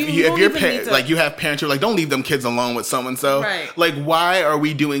 If your parents, like you have parents who are like, don't leave them kids alone with so and so. Right. Like, why are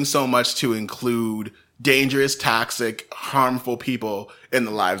we doing so much to include dangerous, toxic, harmful people in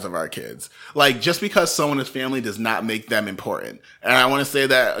the lives of our kids? Like, just because someone is family does not make them important. And I want to say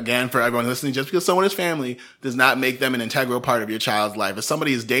that again for everyone listening, just because someone is family does not make them an integral part of your child's life. If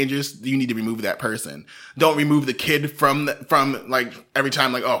somebody is dangerous, you need to remove that person. Don't remove the kid from like every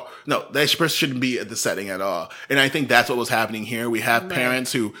time, like, oh, no, that person shouldn't be at the setting at all. And I think that's what was happening here. We have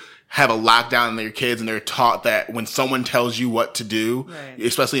parents who have a lockdown on their kids, and they're taught that when someone tells you what to do,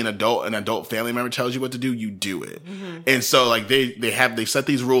 especially an adult family member tells you what to do, you do it. Mm-hmm. And so like they set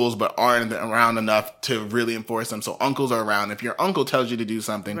these rules, but aren't around enough to really enforce them. So uncles are around. If your uncle tells you to do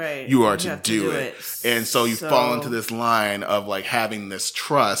something, you are to do it. And so you fall into this line of like having this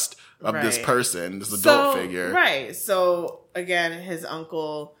trust of this person, this adult figure. Right. So again, his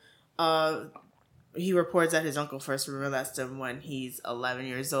uncle, he reports that his uncle first molested him when he's 11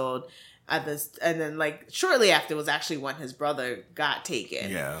 years old. And then like shortly after was actually when his brother got taken.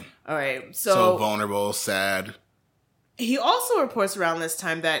 Yeah. All right. So vulnerable, sad. He also reports around this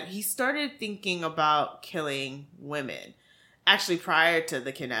time that he started thinking about killing women, actually prior to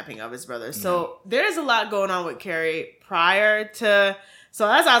the kidnapping of his brother. So there's a lot going on with Carrie prior to. So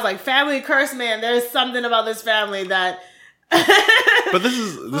that's why I was like, family curse, man. There's something about this family that. But this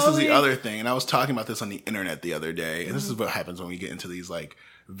is the other thing, and I was talking about this on the internet the other day, and this is what happens when we get into these like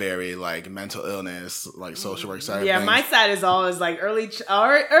very like mental illness, like social work side. Yeah, of things. My side is always like early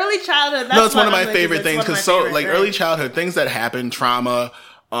childhood. That's it's one of my favorite things because early childhood things that happen, trauma,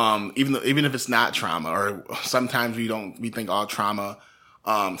 even if it's not trauma, or sometimes we think all trauma,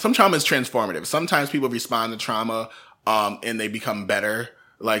 some trauma is transformative. Sometimes people respond to trauma, and they become better.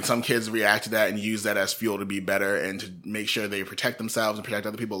 Like some kids react to that and use that as fuel to be better and to make sure they protect themselves and protect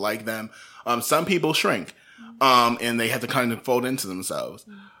other people like them. Some people shrink, and they have to kind of fold into themselves.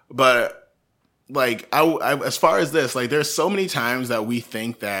 But like, I as far as this, like, there's so many times that we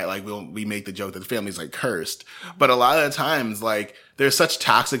think that, like, we make the joke that the family's like cursed. But a lot of the times, like, there's such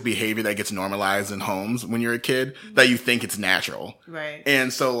toxic behavior that gets normalized in homes when you're a kid that you think it's natural. Right.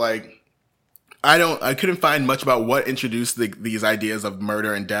 And so, like, I couldn't find much about what introduced these ideas of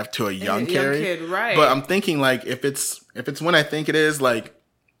murder and death to a young kid, right? But I'm thinking, like, if it's when I think it is, like,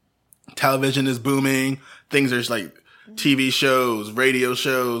 television is booming, things are just, like, TV shows, radio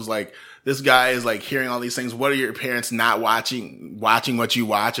shows, like, this guy is like hearing all these things. What are your parents not watching what you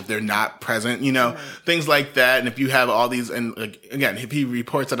watch if they're not present? You know, things like that. And if you have all these, and like, again, if he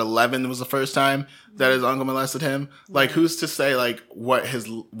reports at 11 was the first time that his uncle molested him, like, who's to say like what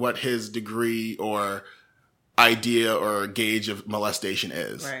his degree or idea or gauge of molestation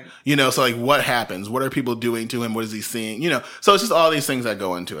is? Right. You know, so like, what happens? What are people doing to him? What is he seeing? You know, so it's just all these things that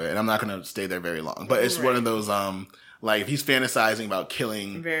go into it. And I'm not going to stay there very long, but it's one of those, like, if he's fantasizing about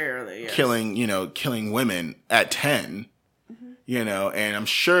killing killing women at 10, you know, and I'm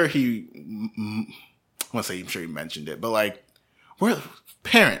sure he mentioned it, but like, we're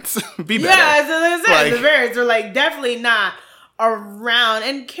parents, be better. Yeah, so like, the parents are like definitely not around.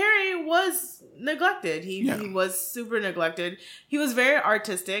 And Carrie was neglected. He was super neglected. He was very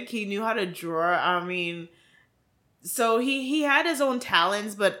artistic. He knew how to draw. I mean, so he had his own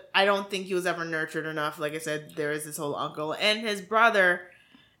talents, but I don't think he was ever nurtured enough. Like I said, there is this whole uncle, and his brother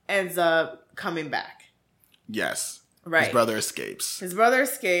ends up coming back. Yes. Right. His brother escapes,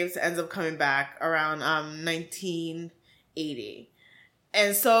 ends up coming back around 1980.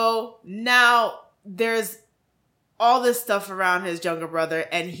 And so now there's all this stuff around his younger brother,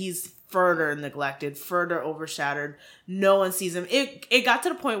 and he's further neglected, further overshadowed. No one sees him. It got to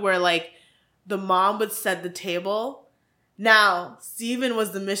the point where, like, the mom would set the table. Now, Steven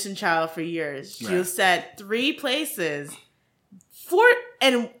was the mission child for years. She would set 3 places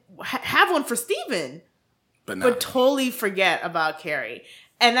and have one for Steven, but totally forget about Carrie.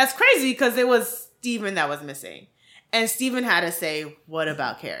 And that's crazy because it was Steven that was missing. And Steven had to say, what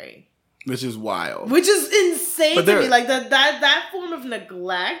about Carrie? Which is wild. Which is insane to me. Like, that form of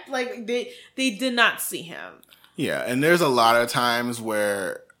neglect, like, they did not see him. Yeah, and there's a lot of times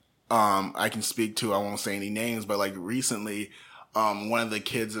where I can speak to, I won't say any names, but like recently, one of the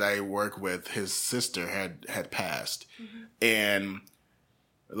kids that I work with, his sister had passed. And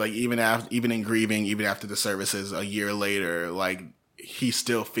like, even in grieving, even after the services a year later, like, he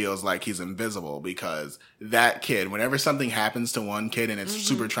still feels like he's invisible because that kid, whenever something happens to one kid and it's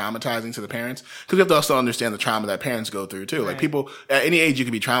super traumatizing to the parents, because we have to also understand the trauma that parents go through too. Right. Like, people at any age, you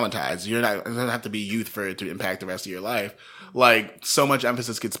can be traumatized. It doesn't have to be youth for it to impact the rest of your life. Like, so much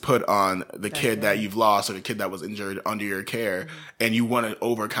emphasis gets put on the kid that you've lost or the kid that was injured under your care, and you want to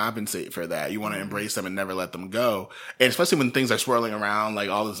overcompensate for that. You want to embrace them and never let them go. And especially when things are swirling around, like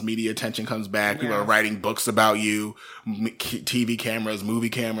all this media attention comes back, people are writing books about you, TV cameras, movie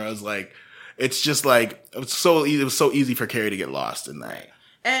cameras, like, it's just like, it was so easy for Carrie to get lost in that. Right.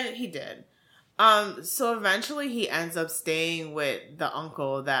 And he did. So eventually he ends up staying with the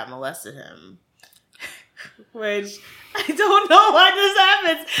uncle that molested him. Which, I don't know why this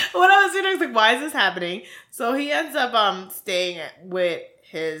happens. When I was doing it, I was like, why is this happening? So he ends up staying with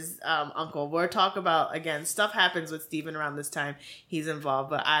his uncle. We'll talk about, again, stuff happens with Steven around this time. He's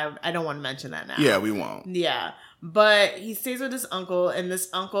involved, but I don't want to mention that now. Yeah, we won't. Yeah. But he stays with his uncle, and this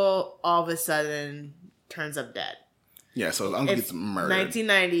uncle all of a sudden turns up dead. Yeah, so his uncle gets murdered.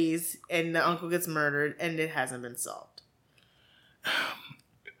 1990s, and the uncle gets murdered, and it hasn't been solved.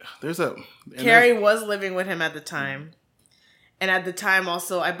 Carrie was living with him at the time. And at the time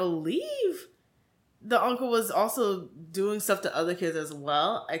also, I believe the uncle was also doing stuff to other kids as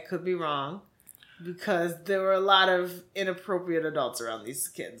well. I could be wrong. Because there were a lot of inappropriate adults around these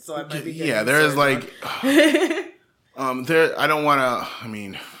kids. So I might be getting there's like... I don't want to... I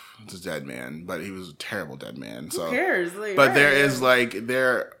mean, it's a dead man. But he was a terrible dead man. So. Who cares? Like, but there is like...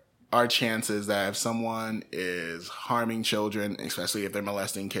 There are chances that if someone is harming children, especially if they're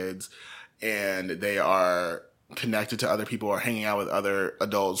molesting kids, and they are connected to other people or hanging out with other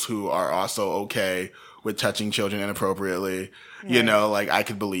adults who are also okay with touching children inappropriately, you know, like, I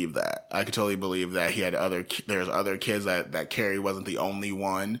could believe that. I could totally believe that there's other kids that Carrie wasn't the only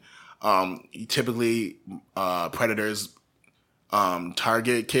one. Typically, predators,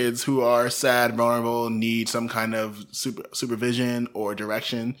 target kids who are sad, vulnerable, need some kind of supervision or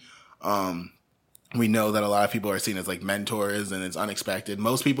direction. We know that a lot of people are seen as like mentors, and it's unexpected.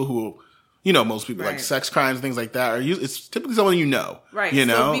 Most people right. like sex crimes, things like that, it's typically someone you know. Right. You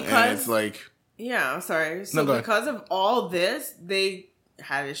know? So and it's like... Yeah, I'm sorry. So because of all this, they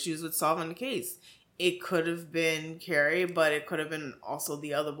had issues with solving the case. It could have been Carrie, but it could have been also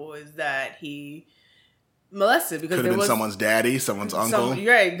the other boys that he molested. Because could have been someone's daddy, someone's uncle.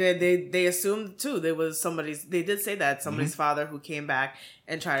 Right. They assumed too there was somebody's... They did say that. Somebody's father who came back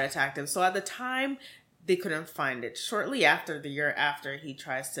and tried to attack them. So at the time... They couldn't find it. Shortly after, the year after, he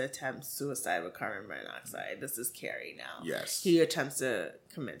tries to attempt suicide with carbon monoxide. This is Carrie now. Yes. He attempts to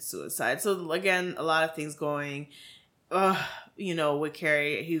commit suicide. So, again, a lot of things going, with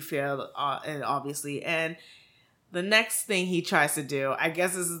Carrie. He failed, and obviously. And the next thing he tries to do, I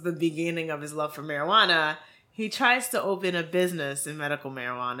guess this is the beginning of his love for marijuana. He tries to open a business in medical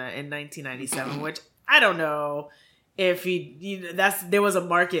marijuana in 1997, which I don't know. If there was a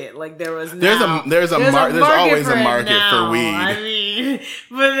market, like there was now. There's always a market for weed. I mean,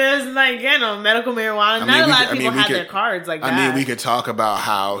 but there's medical marijuana. Not a lot of people have their cards like that. I mean, we could talk about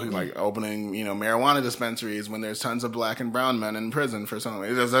how like opening, marijuana dispensaries when there's tons of black and brown men in prison for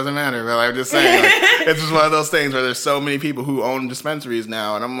something. It just doesn't matter. But I'm just saying, it's just one of those things where there's so many people who own dispensaries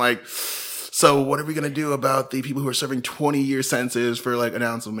now, and I'm like. So what are we going to do about the people who are serving 20-year sentences for like an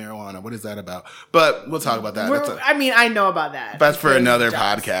ounce of marijuana? What is that about? But we'll talk about that. I know about that. That's for another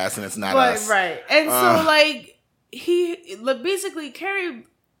podcast, and it's not us. Right. And so he basically, Carrie,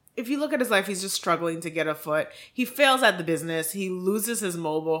 if you look at his life, he's just struggling to get a foot. He fails at the business. He loses his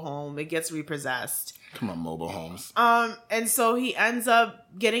mobile home. It gets repossessed. Come on, mobile homes. And so he ends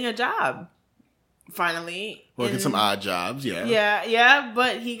up getting a job. Finally. Working some odd jobs, yeah. Yeah,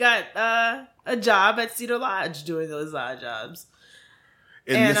 but he got a job at Cedar Lodge doing those odd jobs.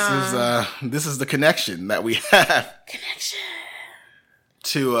 And this is the connection that we have. Connection.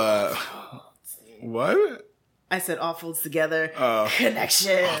 To, what? I said all folds together.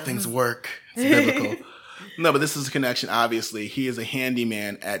 Connection. All things work. It's biblical. No, but this is a connection, obviously. He is a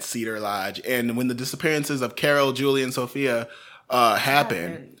handyman at Cedar Lodge. And when the disappearances of Carol, Julie, and Sophia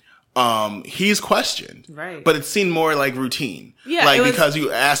happen... he's questioned, right? But it's seen more like routine, because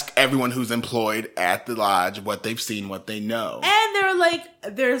you ask everyone who's employed at the lodge what they've seen, what they know, and they're like,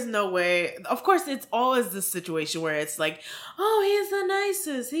 "There's no way." Of course, it's always this situation where it's like, "Oh, he's the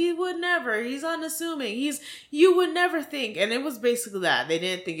nicest. He would never. He's unassuming. You would never think." And it was basically that they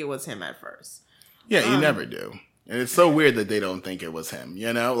didn't think it was him at first. Yeah, you never do, and it's so weird that they don't think it was him.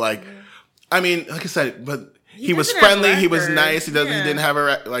 I mean, like I said, but. He was friendly. He was nice. He didn't have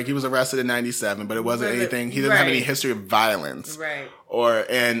he was arrested in 97, but it wasn't anything. He didn't have any history of violence. Right.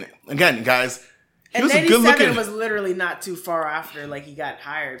 And again, guys, he was 97 a good looking. Was literally not too far after he got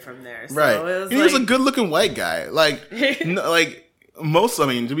hired from there. So right. It was he was a good looking white guy. Most. I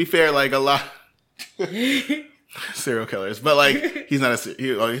mean, to be fair, a lot serial killers, but he's not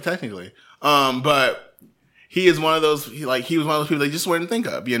technically. But. He is one of those. He was one of those people they just wouldn't think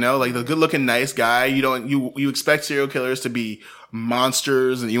of. The good-looking, nice guy. You expect serial killers to be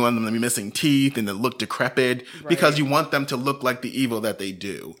monsters, and you want them to be missing teeth and to look decrepit because you want them to look like the evil that they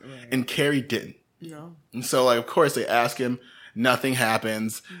do. Right. And Carrie didn't. No. And so, of course, they ask him. Nothing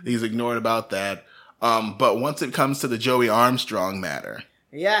happens. Mm-hmm. He's ignored about that. But once it comes to the Joey Armstrong matter.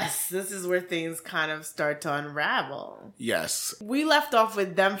 Yes, this is where things kind of start to unravel. Yes. We left off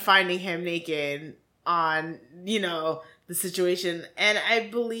with them finding him naked on, the situation. And I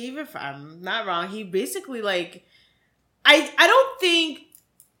believe, if I'm not wrong, he basically, I don't think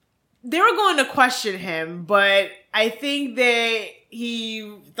they were going to question him, but I think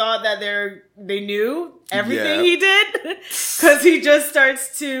he thought that they knew everything he did because he just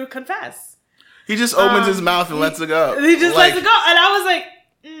starts to confess. He just opens his mouth and lets it go. He just lets it go. And I was like,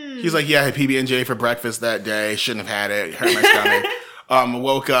 He's like, I had PB&J for breakfast that day. Shouldn't have had it. Hurt my stomach.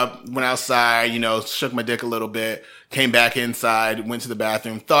 Woke up, went outside, shook my dick a little bit, came back inside, went to the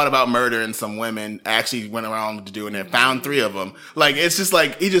bathroom, thought about murdering some women, actually went around to doing it, found 3 of them. It's just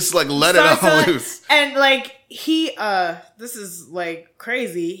he just let it all loose. And this is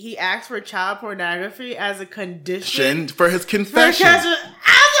crazy. He asked for child pornography as a condition for his confession. I was like,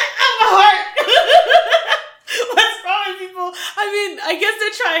 oh my heart. What's wrong with people? I mean, I guess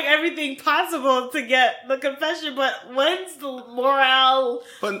they're trying everything possible to get the confession, but when's the morale?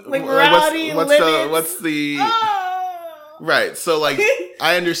 Morality limits? Right. So, like,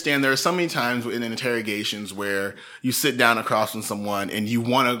 I understand there are so many times in interrogations where you sit down across from someone and you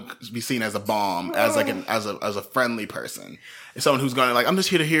want to be seen as a bomb, as like as a friendly person. Someone who's going to, like, I'm just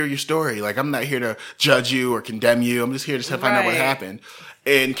here to hear your story. Like, I'm not here to judge you or condemn you. I'm just here to find out what happened.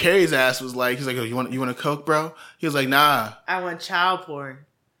 And Carrie's ass was like, he's like, oh, you want a Coke, bro? He was like, nah. I want child porn.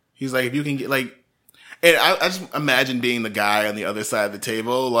 He's like, if you can get, like, and I just imagine being the guy on the other side of the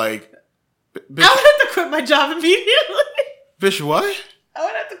table, like, bitch, I would have to quit my job immediately. Bitch, what? I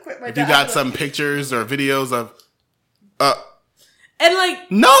would have to quit my job. If you got some pictures or videos of, and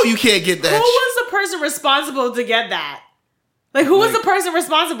like, no, you can't get that. Who was the person responsible to get that? Like, who was the person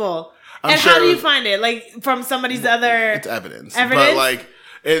responsible? And how do you find it? Like, from somebody's other... It's evidence. But, like,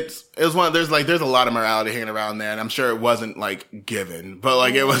 it was one... There's a lot of morality hanging around there, and I'm sure it wasn't, like, given. But,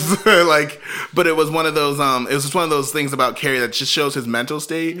 like, it was, like... But it was one of those, it was just one of those things about Carrie that just shows his mental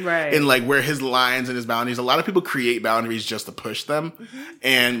state. Right. And, like, where his lines and his boundaries... A lot of people create boundaries just to push them. Mm-hmm.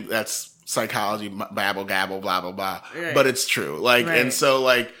 And that's psychology, babble, gabble, blah, blah, blah. Right. But it's true. Like, and so,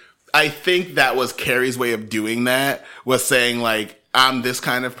 like... I think that was Carrie's way of doing that, was saying, like, I'm this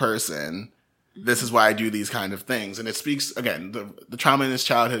kind of person. This is why I do these kind of things. And it speaks, again, the trauma in his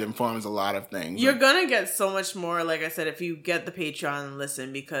childhood informs a lot of things. You're going to get so much more, like I said, if you get the Patreon and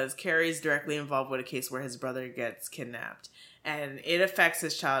listen, because Carrie's directly involved with a case where his brother gets kidnapped. And it affects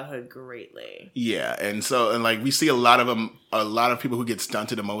his childhood greatly. Yeah, and so, and like, we see a lot of people who get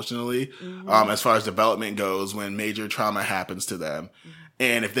stunted emotionally, as far as development goes, when major trauma happens to them. Mm-hmm.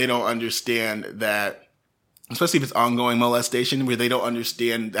 And if they don't understand that, especially if it's ongoing molestation, where they don't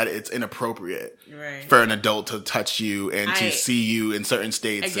understand that it's inappropriate for an adult to touch you and to see you in certain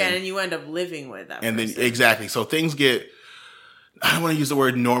states. Again, and you end up living with that and person. Then, exactly. So things get, I don't want to use the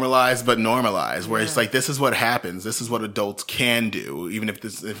word normalized, but normalized, where it's like, this is what happens. This is what adults can do, even if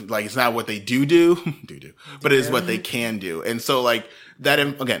it's not what they do, but it is what they can do. And so, like, that,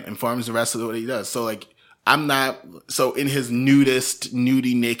 again, informs the rest of what he does. So, like, so in his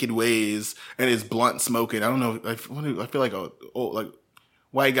nudie naked ways and his blunt smoking, I don't know, I feel like like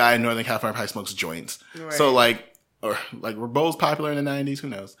white guy in Northern California probably smokes joints. Right. So like, or like, were bowls popular in the 90s? Who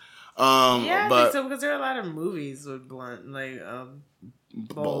knows? Yeah, but, I think so, because there are a lot of movies with blunt, like,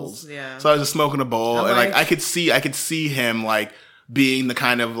 bowls. Yeah. So I was just smoking a bowl, and like, I could see him, like, being the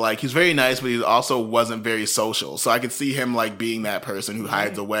kind of, like, he's very nice, but he also wasn't very social. So I could see him, like, being that person who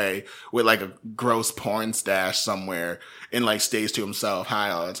hides away with, like, a gross porn stash somewhere and, like, stays to himself high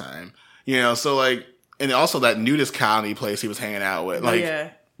all the time. You know, so, like, and also that nudist colony place he was hanging out with. Like,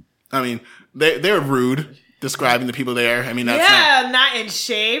 I mean, they're rude describing the people there. I mean, that's not in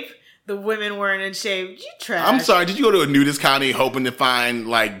shape. The women weren't in shape. You trash. I'm sorry. Did you go to a nudist colony hoping to find,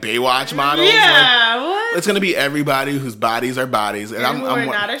 like, Baywatch models? Yeah, like, what? It's going to be everybody whose bodies are bodies. And I'm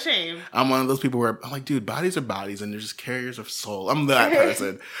not ashamed. I'm one of those people where I'm like, dude, bodies are bodies and they're just carriers of soul. I'm that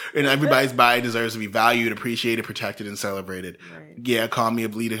person. And everybody's body deserves to be valued, appreciated, protected, and celebrated. Right. Yeah, call me a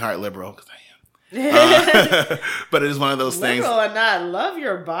bleeding heart liberal, because I am. But it is one of those things. Liberal or not, love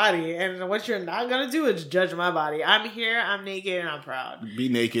your body, and what you're not gonna do is judge my body. I'm here, I'm naked, and I'm proud. Be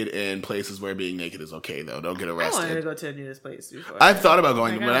naked in places where being naked is okay, though. Don't get arrested. I wanted to go to a nudist place before. I've thought about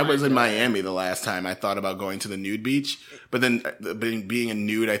going. When I was in Miami the last time, I thought about going to the nude beach, but then being a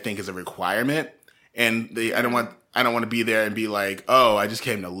nude, I think, is a requirement, and I don't want to be there and be like, oh, I just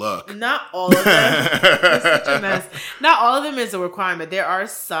came to look. Not all of them. It's such a mess. Not all of them is a requirement. There are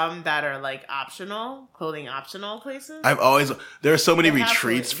some that are, like, optional, clothing optional places. There are so many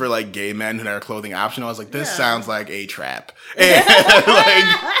retreats for, like, gay men that are clothing optional. I was like, this sounds like a trap. And, like,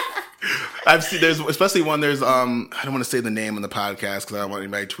 I've seen, there's, especially one, there's, I don't want to say the name on the podcast because I don't want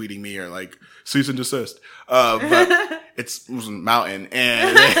anybody tweeting me or, like, cease and desist. But it was a mountain,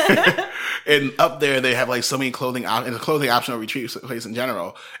 and and up there they have, like, so many clothing optional retreat place in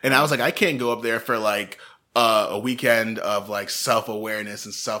general. And I was like, I can't go up there for, like, a weekend of, like, self-awareness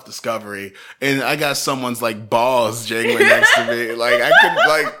and self-discovery. And I got someone's, like, balls jangling next to me. Like, I couldn't,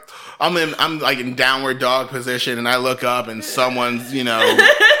 like, I'm like in downward dog position, and I look up and someone's, you know,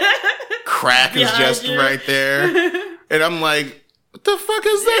 crack is just right there. And I'm like, what the fuck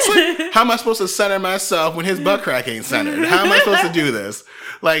is this? Like, how am I supposed to center myself when his butt crack ain't centered? How am I supposed to do this?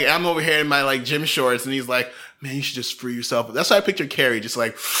 Like, I'm over here in my, like, gym shorts, and he's like, man, you should just free yourself. That's why I picture Carrie just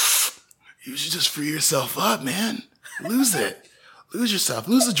like, you should just free yourself up, man. Lose it. Lose yourself.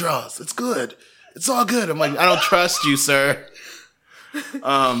 Lose the draws. It's good. It's all good. I'm like, I don't trust you, sir.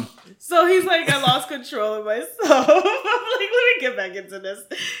 So he's like, I lost control of myself. I'm like, let me get back into this.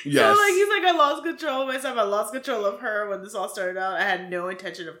 Yes. So, like, he's like, I lost control of myself. I lost control of her when this all started out. I had no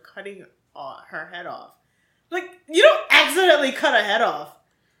intention of cutting her head off. Like, you don't accidentally cut a head off.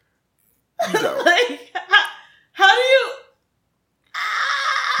 You don't. Like, how do you...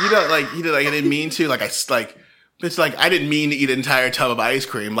 I didn't mean to. It's like I didn't mean to eat an entire tub of ice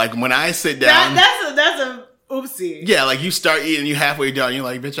cream. Like when I sit down, that's a oopsie. Yeah, like you start eating, you halfway done, you're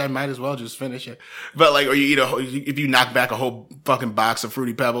like, bitch, I might as well just finish it. But like, or you eat if you knock back a whole fucking box of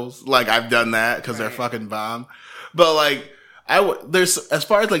Fruity Pebbles, like I've done that because they're fucking bomb. But like, there's, as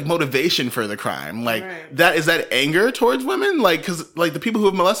far as like motivation for the crime, like is that anger towards women? Like, cause like the people who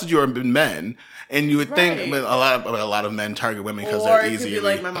have molested you have been men. And you would think a lot of men target women because they're easy. Or it could be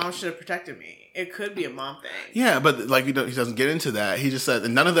like, my mom should have protected me. It could be a mom thing. Yeah, but like he doesn't get into that. He just said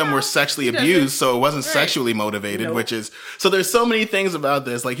none of them were sexually abused, so it wasn't sexually motivated. Nope. Which is so. There's so many things about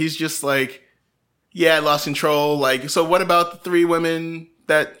this. Like he's just like, I lost control. Like, so what about the 3 women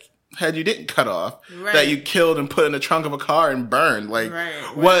that head you didn't cut off, that you killed and put in the trunk of a car and burned? Like,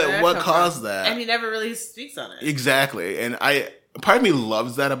 what caused that? And he never really speaks on it. Exactly, and part of me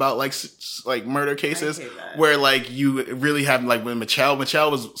loves that about like murder cases where like you really have like when Michelle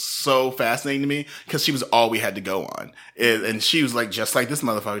was so fascinating to me because she was all we had to go on, and she was like just like this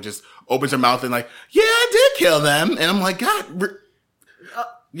motherfucker, just opens her mouth and like, yeah, I did kill them, and I'm like, God,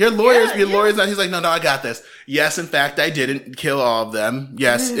 your lawyers, he's like, no, I got this. Yes, in fact, I didn't kill all of them.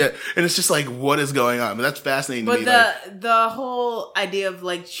 Yes, and it's just like, what is going on? But that's fascinating to me. But the whole idea of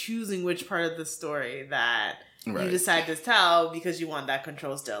like choosing which part of the story that you decide to tell because you want that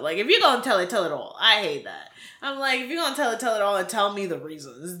control still. Like, if you're going to tell it all. I hate that. I'm like, if you're going to tell it all and tell me the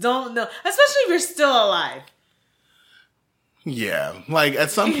reasons. Don't know. Especially if you're still alive. Yeah. Like,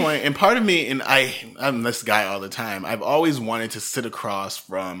 at some point, and part of me, and I'm this guy all the time, I've always wanted to sit across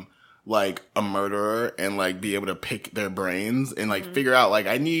from, like, a murderer and, like, be able to pick their brains and, like, figure out, like,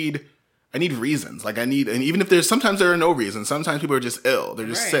 I need reasons. Like, and even if sometimes there are no reasons. Sometimes people are just ill. They're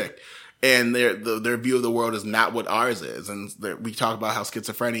just sick. And their view of the world is not what ours is. And we talk about how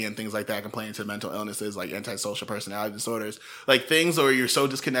schizophrenia and things like that can play into mental illnesses like antisocial personality disorders. Like things where you're so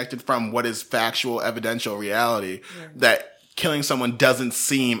disconnected from what is factual, evidential reality that killing someone doesn't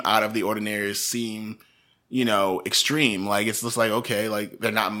seem out of the ordinary, seem, extreme. Like it's just like, okay, like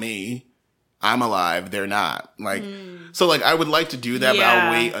they're not me. I'm alive. They're not. Like, so like I would like to do that, but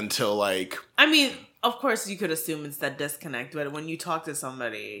I'll wait until like. I mean, of course you could assume it's that disconnect, but when you talk to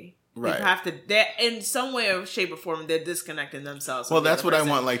somebody. Right. You have to, in some way or shape or form, they're disconnecting themselves. Well, that's what I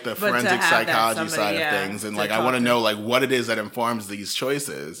want, like the forensic psychology side of things. And like, I want to know like what it is that informs these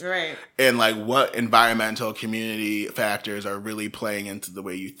choices. Right. And like what environmental community factors are really playing into the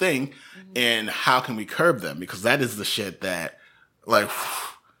way you think and how can we curb them? Because that is the shit that like,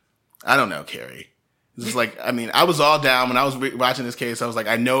 I don't know, Carrie. Just like, I mean, I was all down when I was watching this case. I was like,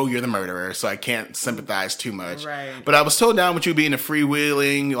 I know you're the murderer, so I can't sympathize too much. Right. But I was so down with you being a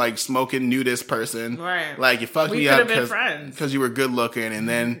freewheeling, like smoking nudist person. Right. Like you fucked me up because you were good looking, and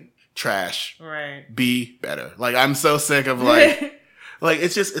then trash. Right. Be better. Like I'm so sick of like,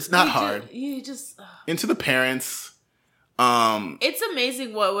 it's not hard. And to the parents, it's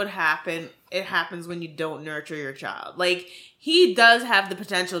amazing what would happen. It happens when you don't nurture your child. Like. He does have the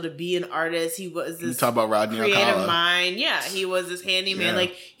potential to be an artist. He was this talk about Rodney creative Alcala. mind. Yeah, he was this handyman. Yeah.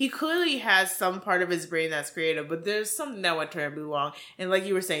 Like, he clearly has some part of his brain that's creative, but there's something that went terribly wrong. And like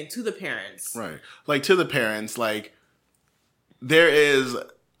you were saying, to the parents. Right. Like, to the parents, like,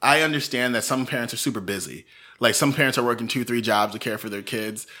 I understand that some parents are super busy. Like, some parents are working 2-3 jobs to care for their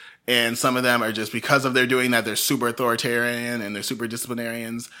kids. And some of them are just, because of their doing that, they're super authoritarian and they're super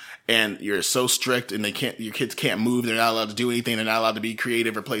disciplinarians. And you're so strict and your kids can't move. They're not allowed to do anything. They're not allowed to be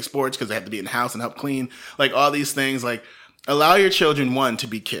creative or play sports because they have to be in the house and help clean. Like all these things, like allow your children, one, to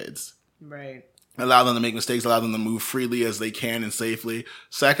be kids. Right. Allow them to make mistakes, allow them to move freely as they can and safely.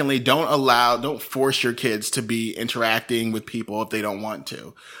 Secondly, don't force your kids to be interacting with people if they don't want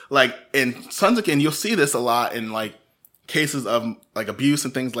to. Like in and you'll see this a lot in like cases of like abuse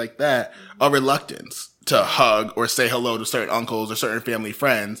and things like that, a reluctance to hug or say hello to certain uncles or certain family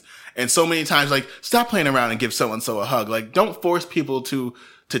friends. And so many times, like, stop playing around and give so-and-so a hug. Like, don't force people to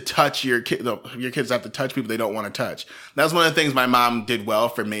touch your kid. Your kids have to touch people they don't want to touch. That's one of the things my mom did well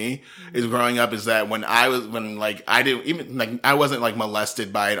for me is growing up is that I wasn't like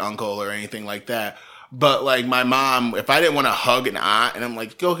molested by an uncle or anything like that. But like my mom, if I didn't want to hug an aunt, and I'm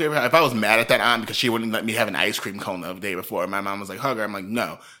like, go here. If I was mad at that aunt because she wouldn't let me have an ice cream cone the day before, my mom was like, hug her. I'm like,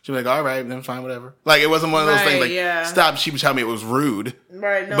 no. She'd be like, all right, then fine, whatever. Like it wasn't one of those things. Like, stop. She would tell me it was rude.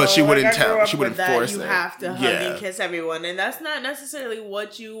 Right. No, but she wouldn't tell. She wouldn't force it. You have to hug and kiss everyone, and that's not necessarily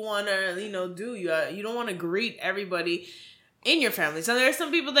what you want to, do. You don't want to greet everybody in your family. So there are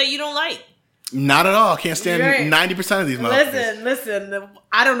some people that you don't like. Not at all. Can't stand 90% of these motherfuckers. Listen.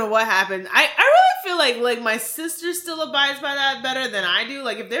 I don't know what happened. I really feel like my sister still abides by that better than I do.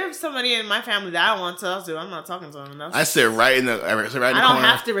 Like if there's somebody in my family that I want to talk to, I'm not talking to them. I sit right in the corner. I don't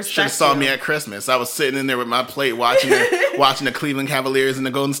have to respect. Should have saw me at Christmas. I was sitting in there with my plate watching the Cleveland Cavaliers and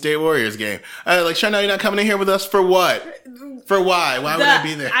the Golden State Warriors game. I was like, Chanel, you're not coming in here with us for what? For why? Why would I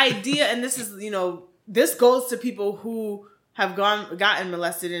be there? Idea, and this is this goes to people who have gotten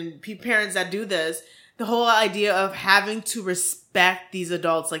molested and parents that do this. The whole idea of having to respect these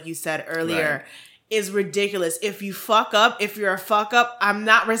adults, like you said earlier, is ridiculous. If you fuck up, if you're a fuck up, I'm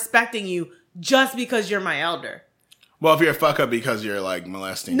not respecting you just because you're my elder. Well, if you're a fuck up because you're like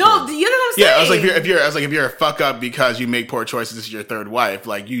molesting, no, kids. You know what I'm saying? Yeah, I was like, if you're a fuck up because you make poor choices, this is your third wife.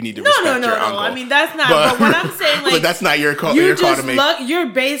 Like, you need to respect your uncle. I mean, that's not. But what I'm saying, like, but that's not your call. You're called to make. You're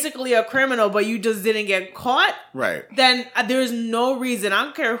basically a criminal, but you just didn't get caught. Right. Then there's no reason. I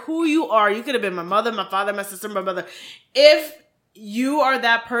don't care who you are. You could have been my mother, my father, my sister, my brother. If you are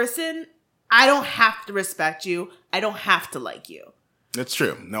that person, I don't have to respect you. I don't have to like you. That's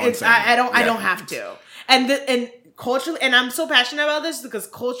true. No one's saying I don't. Yeah. I don't have to. And culturally, and I'm so passionate about this because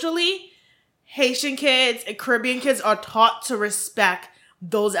culturally, Haitian kids and Caribbean kids are taught to respect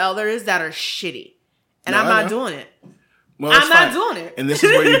those elders that are shitty. And I'm not doing it. Well, I'm not doing it. And this is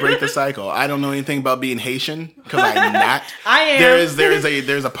where you break the cycle. I don't know anything about being Haitian because I'm not. I am.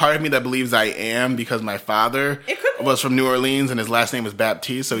 There's a part of me that believes I am because my father was from New Orleans and his last name was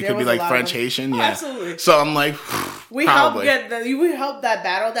Baptiste, so he could be like French Haitian. Yeah, absolutely. So I'm like, we help that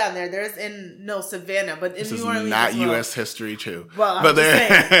battle down there. There's in Savannah, but in New Orleans, not U.S. history too. Well, I'm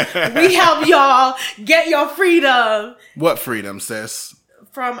just saying, we help y'all get your freedom. What freedom, sis?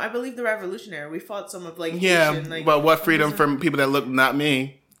 From, I believe, the Revolutionary. We fought some of Haitian, but what freedom from people that look not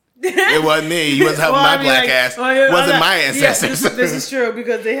me? It wasn't me. You was helping my black ass. Wasn't my ancestors. Yeah, this is true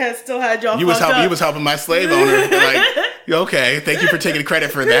because they still had y'all. You was helping my slave owner. Like, okay, thank you for taking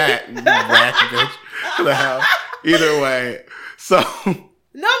credit for that, black bitch. The hell. Either way, so.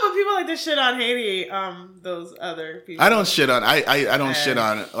 No, but people like to shit on Haiti. Those other people. I don't shit on. I don't shit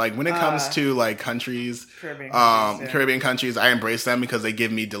on. Like when it comes to like countries, Caribbean countries, I embrace them because they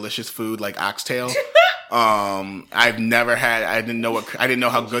give me delicious food like oxtail. I didn't know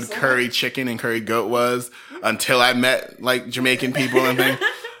how good curry chicken and curry goat was until I met like Jamaican people and things.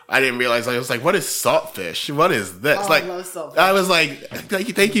 I didn't realize. I was like, "What is saltfish? What is this?" I love saltfish. I was like,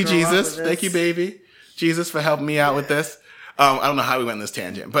 "Thank you, Jesus. Thank you, baby, Jesus, for helping me out with this." I don't know how we went on this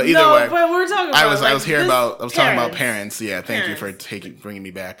tangent, but either way, but we're talking about. I was talking about parents. Yeah, thank you for bringing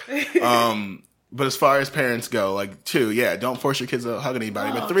me back. But as far as parents go, like 2, don't force your kids to hug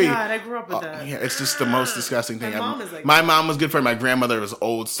anybody. But 3, God, I grew up with that. Yeah, it's just the most disgusting thing. My mom was good for it. My grandmother was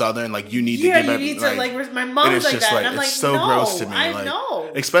old Southern. Like you need to give up. My mom's like that. And I'm like, it's so gross to me. I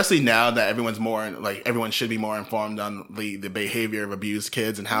know. Especially now that everyone should be more informed on the behavior of abused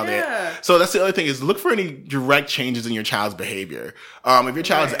kids and how they. So that's the other thing is look for any direct changes in your child's behavior. If your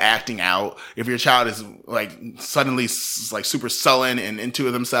child is acting out, if your child is like suddenly like super sullen and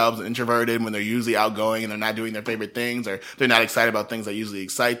into themselves and introverted when they're usually outgoing and they're not doing their favorite things or they're not excited about things that usually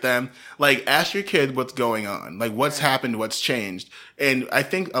excite them, like ask your kid what's going on, like what's happened, what's changed. And I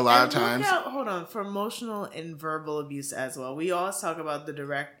think a lot of times for emotional and verbal abuse as well. We always talk about the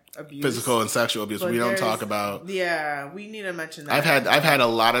direct abuse, physical and sexual abuse. We don't talk about. Yeah, we need to mention that. I've had a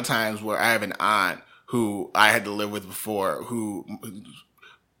lot of times where I have an aunt who I had to live with before who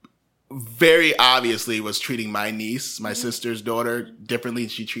very obviously was treating my niece, my sister's daughter, differently than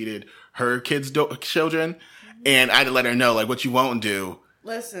she treated her kids' children. And I had to let her know, like, what you won't do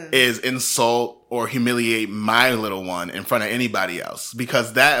is insult or humiliate my little one in front of anybody else,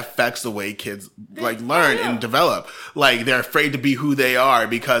 because that affects the way kids like learn and develop. Like they're afraid to be who they are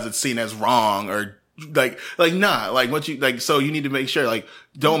because it's seen as wrong or so you need to make sure like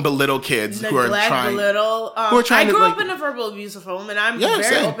don't belittle kids who are trying. I grew up in a verbal abusive home, and I'm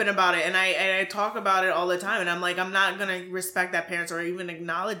very open about it, and I talk about it all the time. And I'm like, I'm not gonna respect that parent or even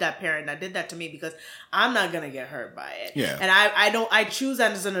acknowledge that parent that did that to me because I'm not gonna get hurt by it. Yeah, and I choose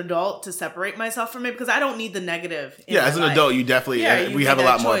as an adult to separate myself from it because I don't need the negative. As an adult, you definitely we have a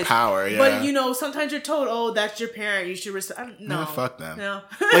lot more power. Yeah, but sometimes you're told, oh, that's your parent, you should respect. No, fuck them. No,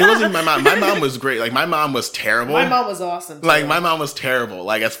 like, it wasn't my mom. My mom was great. Like my mom was terrible. My mom was awesome. Like my mom was terrible.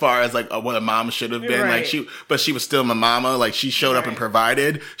 Like as far as like what a mom should have been. Right. Like but she was still my mama. Like she showed up and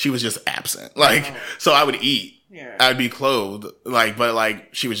provided. She was just absent. Like so I would eat. Yeah. I'd be clothed, but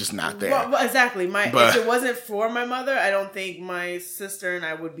she was just not there. Well, exactly. If it wasn't for my mother, I don't think my sister and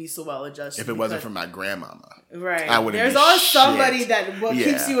I would be so well adjusted. If it wasn't for my grandmama, right? I wouldn't. There's always somebody that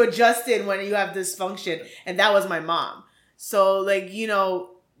keeps you adjusted when you have dysfunction, and that was my mom. So,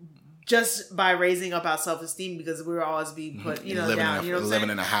 just by raising up our self-esteem, because we were always being put, you know, down. You know what I'm saying? Living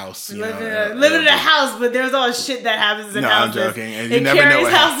in a house. Living in a house, but there's all shit that happens in houses. No, I'm joking. And you never know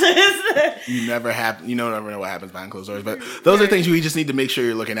what happens. You never know what happens behind closed doors. But those are things we just need to make sure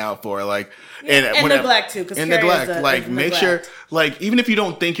you're looking out for. Like, and neglect too. And neglect. Like, make sure, like, even if you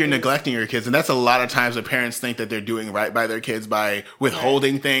don't think you're neglecting your kids, and that's a lot of times where parents think that they're doing right by their kids by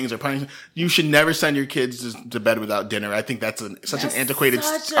withholding things or punishing. You should never send your kids to bed without dinner. I think that's such an antiquated,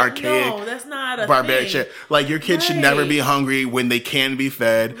 archaic, that's not a barbaric thing. Shit. Like, your kids should never be hungry when they can be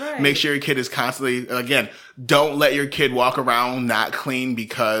fed. Right. Make sure your kid is constantly, again, don't let your kid walk around not clean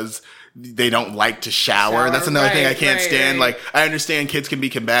because they don't like to shower. That's another thing I can't stand. Like, I understand kids can be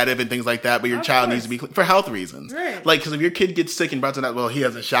combative and things like that, but your child needs to be clean for health reasons. Right. Like, because if your kid gets sick and brought to that, well, he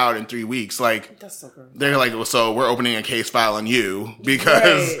hasn't showered in 3 weeks. Like, that's so gross. They're like, well, so we're opening a case file on you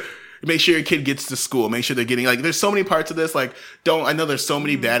because make sure your kid gets to school. Make sure they're getting, like, there's so many parts of this. Like, I know there's so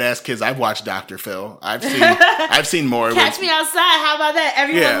many badass kids. I've watched Dr. Phil. I've seen more. Catch Me Outside. How about that?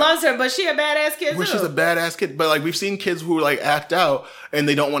 Everyone loves her, but she a badass kid too. She's a badass kid. But, like, we've seen kids who, like, act out and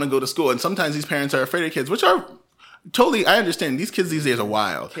they don't want to go to school. And sometimes these parents are afraid of kids, which are totally, I understand. These kids these days are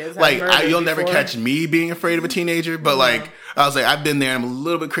wild. Like, you'll never catch me being afraid of a teenager, but like, I was like, I've been there. I'm a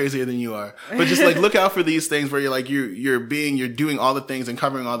little bit crazier than you are, but just like, look out for these things where you're like, you're doing all the things and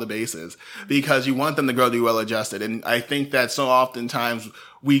covering all the bases because you want them to grow to be well adjusted. And I think that so oftentimes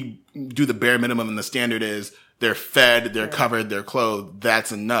we do the bare minimum and the standard is they're fed, they're covered, they're clothed.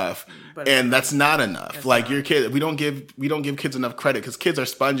 That's enough. And that's not enough. Like, your kid, we don't give kids enough credit because kids are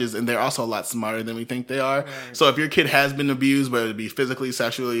sponges and they're also a lot smarter than we think they are. Right. So if your kid has been abused, whether it be physically,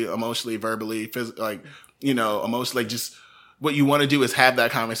 sexually, emotionally, verbally, emotionally, just what you want to do is have that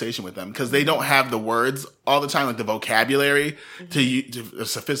conversation with them because they don't have the words all the time, like the vocabulary to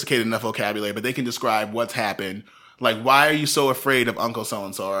sophisticated enough vocabulary, but they can describe what's happened. Like, why are you so afraid of Uncle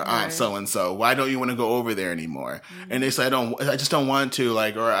so-and-so or Aunt so-and-so? Why don't you want to go over there anymore? Mm-hmm. And they say, I just don't want to,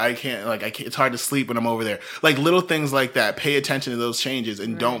 like, or I can't, it's hard to sleep when I'm over there. Like, little things like that. Pay attention to those changes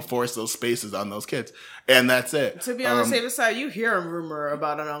and don't force those spaces on those kids. And that's it. To be on the safe side, you hear a rumor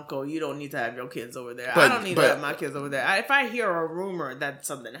about an uncle, you don't need to have your kids over there. I don't need to have my kids over there. If I hear a rumor that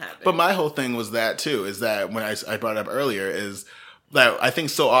something happened. But my whole thing was that, too, is that when I brought it up earlier is that I think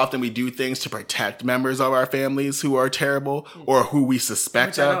so often we do things to protect members of our families who are terrible or who we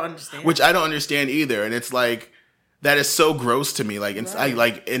suspect which I don't understand either. And it's like, that is so gross to me. Like,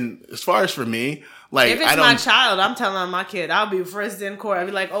 as far as for me, like, if it's my child, I'm telling my kid, I'll be first in court. I'll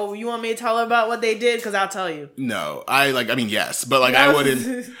be like, oh, you want me to tell her about what they did? Because I'll tell you. No, yes, but like, I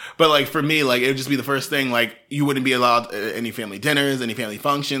wouldn't, but like, for me, like, it would just be the first thing, like, you wouldn't be allowed any family dinners, any family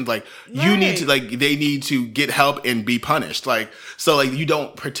functions. Like, you need to, like, they need to get help and be punished. Like, so, like, you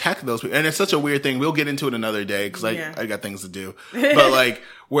don't protect those people. And it's such a weird thing. We'll get into it another day because I got things to do. But like,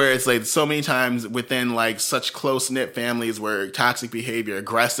 where it's like so many times within like such close-knit families where toxic behavior,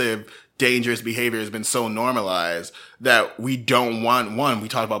 aggressive, dangerous behavior has been so normalized that we don't want we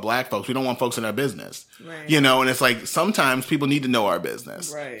talk about black folks, we don't want folks in our business, right. And it's like sometimes people need to know our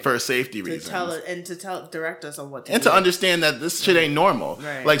business for safety reasons direct us on what to do. To understand that this shit ain't normal.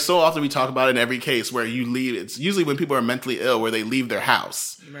 Right. Like, so often we talk about it in every case where you leave, it's usually when people are mentally ill where they leave their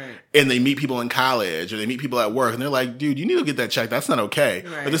house and they meet people in college or they meet people at work and they're like, dude, you need to get that checked. That's not okay.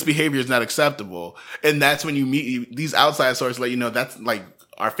 Or this behavior is not acceptable. And that's when you meet these outside sources let you know that's like,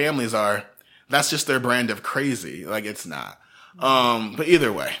 our families that's just their brand of crazy. Like, it's not. But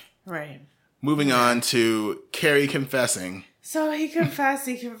either way. Right. Moving on to Carrie confessing. So he confessed.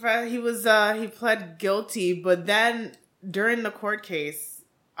 He pled guilty, but then during the court case,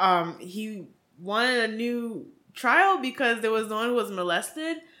 he wanted a new trial because there was the one who was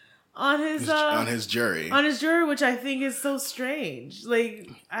molested on his jury, which I think is so strange. Like,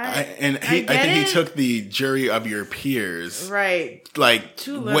 I think he took the jury of your peers, right? Like,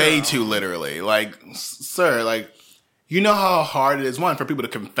 way too literally. Like, sir, like, you know how hard it is, one, for people to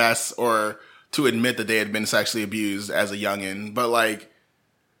confess or to admit that they had been sexually abused as a youngin', but like,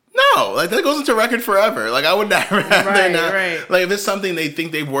 no, like, that goes into record forever. Like, I would never have that. Like, if it's something they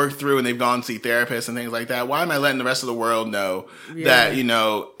think they've worked through and they've gone to see therapists and things like that, why am I letting the rest of the world know that,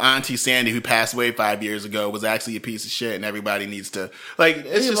 Auntie Sandy, who passed away 5 years ago, was actually a piece of shit and everybody needs to, like,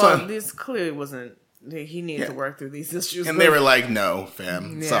 it's this clearly wasn't, he needed to work through these issues. And they were like, no,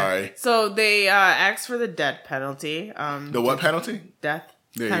 fam, sorry. So they asked for the death penalty. The what penalty? Death.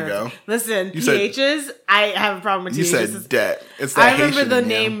 There you go. Listen, PHs, I have a problem with you. You said debt. It's I remember Haitian the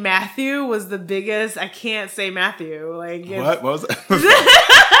name Matthew was the biggest. I can't say Matthew. Like, what was it?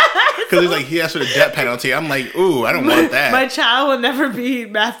 Because he's like, he asked for the death penalty. I'm like, ooh, I don't want that. My child will never be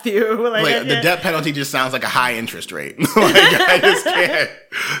Matthew. Like the death penalty just sounds like a high interest rate. Like, I just can't.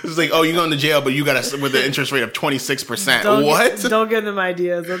 It's like, oh, you're going to jail, but you got to with an interest rate of 26%. What? Don't give them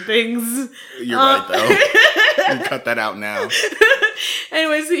ideas of things. You're right, though. You cut that out now.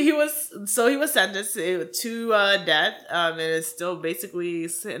 Anyways, he was sentenced to death, and is still basically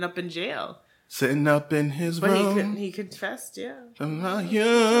sitting up in jail. Sitting up in his room. But he confessed, yeah.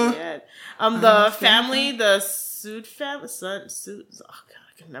 Yeah. The family, the Sood family, oh God,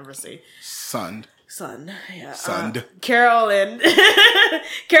 I can never say. Son, yeah. Carol and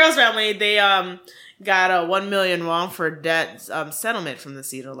Carol's family, they got a 1 million won for debt settlement from the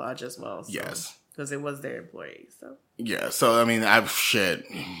Cedar Lodge as well. So, yes. Because it was their employee, so. Yeah, so I mean, I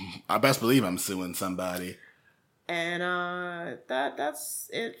best believe I'm suing somebody. And that's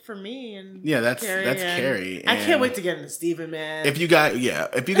it for me. And yeah, that's Carrie. I can't wait to get into Steven, man. If you guys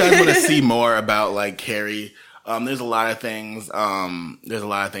want to see more about like Carrie, there's a lot of things. There's a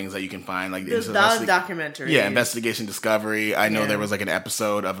lot of things that you can find. Like there's documentary. Yeah, Investigation Discovery. I know there was like an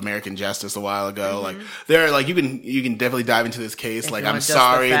episode of American Justice a while ago. Mm-hmm. Like there are like you can definitely dive into this case. If like I'm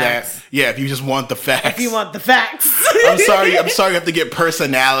sorry that if you just want the facts. If you want the facts. I'm sorry you have to get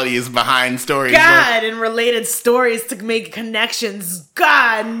personalities behind stories. God, and related stories to make connections.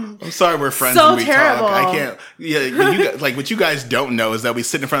 God. I'm sorry we're friends so and we terrible. talk. I can't. Yeah, like what you guys don't know is that we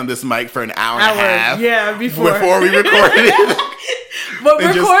sit in front of this mic for an hour and a half. Yeah, before we record it. But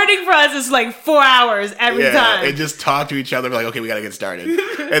recording for us is like 4 hours every time. And just talk to each other like, okay, we gotta get started.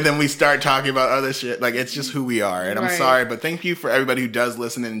 And then we start talking about other shit. Like, it's just who we are. And I'm sorry, but thank you for everybody who does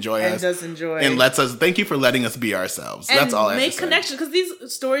listen and enjoy us. And thank you for letting us be ourselves. And that's all I have to say. Make connections, because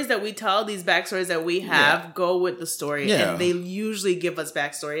these stories that we tell, these backstories that we have, go with the story. Yeah. And they usually give us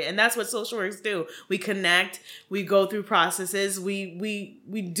backstory. And that's what social workers do. We connect, we go through processes, we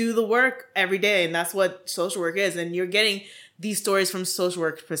do the work every day. And that's what social work is. And you're getting these stories from social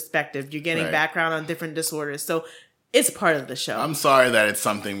work perspective. You're getting background on different disorders. So it's part of the show. I'm sorry that it's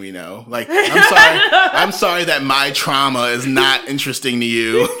something we know. Like, I'm sorry that my trauma is not interesting to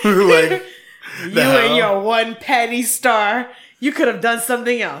you. Like, and your one petty star. You could have done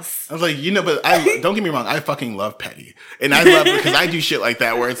something else. I was like, but don't get me wrong. I fucking love petty. And I love because I do shit like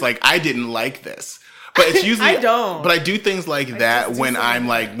that where it's like, I didn't like this. But it's usually I don't. But I do things like that when I'm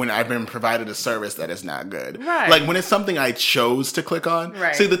like when I've been provided a service that is not good. Right. Like when it's something I chose to click on.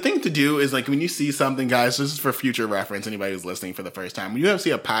 Right. So the thing to do is like when you see something, guys, this is for future reference, anybody who's listening for the first time. When you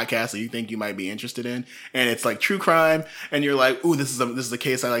see a podcast that you think you might be interested in and it's like true crime and you're like, ooh, this is a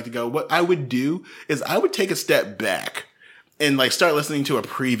case I like to go. What I would do is I would take a step back and like start listening to a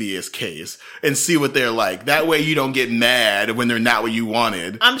previous case and see what they're like. That way you don't get mad when they're not what you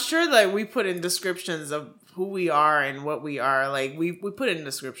wanted. I'm sure that we put in descriptions of who we are and what we are. Like we put in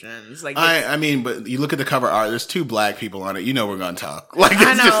descriptions. Like I mean, but you look at the cover art, there's 2 black people on it. You know we're gonna talk. Like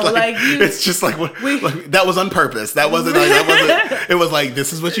it's just like that was on purpose. That wasn't it was like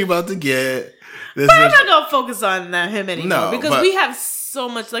this is what you're about to get. But I'm not gonna focus on him anymore because we have so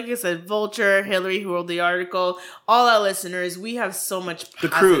much, like I said, Vulture, Hillary, who wrote the article, all our listeners, we have so much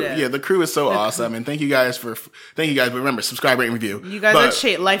positive. The crew is so awesome, and thank you guys. But remember, subscribe, rate, and review. You guys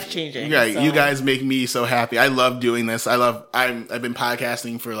are life changing. Yeah, you guys make me so happy. I love doing this. I've been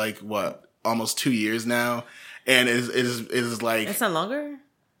podcasting for like almost 2 years now, and it is like it's not longer.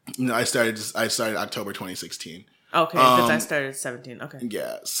 No, I started October 2016. Okay, because I started 17. Okay,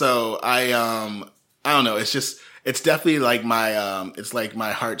 yeah. So I don't know. It's definitely like it's like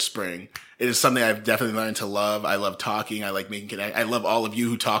my heartspring. It is something I've definitely learned to love. I love talking. I like making connect. I love all of you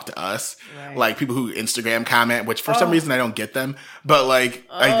who talk to us. Right. Like people who Instagram comment, which for some reason I don't get them, but like,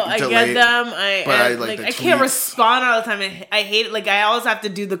 I get them. I can't respond all the time. I hate it. Like I always have to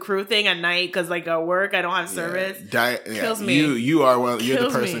do the crew thing at night because like at work, I don't have service. Kills me. You are you're the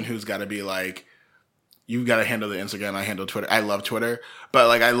person who's got to be like, you got to handle the Instagram. I handle Twitter. I love Twitter, but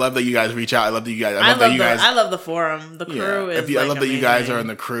like I love that you guys reach out. I love that you guys. I love the forum. The crew is. I love that you guys are in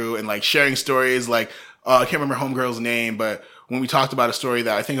the crew and like sharing stories. Like I can't remember homegirl's name, but when we talked about a story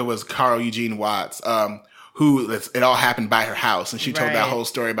that I think it was Carl Eugene Watts, who it all happened by her house, and she told that whole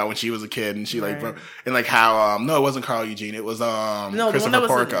story about when she was a kid, and she and like how no, it wasn't Carl Eugene. It was Christopher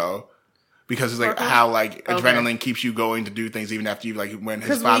Porco. Because it's like how like adrenaline keeps you going to do things even after you like when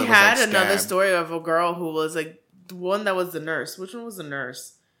his father was like stabbed. Because we had another story of a girl who was like the one that was the nurse. Which one was the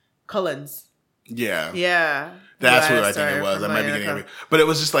nurse? Cullens. Yeah. Yeah. That's what I think it was. I might be getting it. But it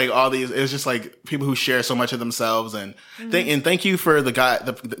was just like all these. It was just like people who share so much of themselves, and thank you for the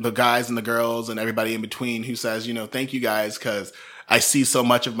guys and the girls and everybody in between who says, thank you guys because I see so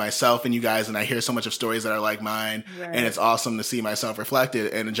much of myself in you guys, and I hear so much of stories that are like mine, and it's awesome to see myself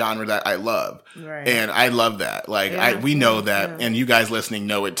reflected in a genre that I love. And I love that. Like, we know that, and you guys listening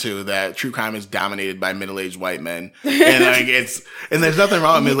know it too, that true crime is dominated by middle-aged white men. And like, and there's nothing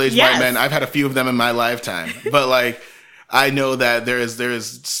wrong with middle-aged white men. I've had a few of them in my lifetime, but like, I know that there's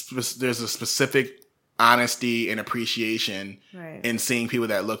a specific honesty and appreciation in seeing people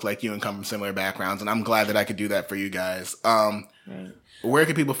that look like you and come from similar backgrounds. And I'm glad that I could do that for you guys. Where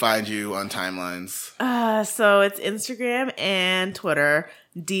can people find you on timelines? So it's Instagram and Twitter,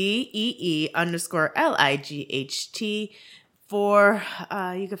 DEE_LIGHT.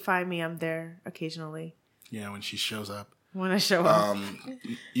 You can find me. I'm there occasionally. Yeah, when she shows up. When I show up.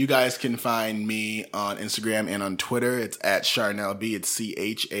 You guys can find me on Instagram and on Twitter. It's at Charnelb. It's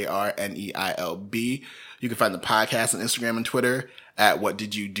CHARNEILB. You can find the podcast on Instagram and Twitter at What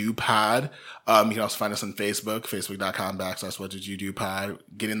Did You Do Pod. You can also find us on Facebook, facebook.com/What Did You Do Pod.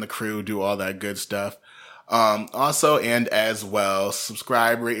 Get in the crew, do all that good stuff. Also, and as well,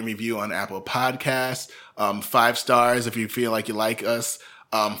 subscribe, rate, and review on Apple Podcasts. 5 stars if you feel like you like us.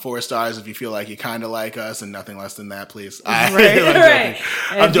 4 stars if you feel like you kind of like us, and nothing less than that, please. I'm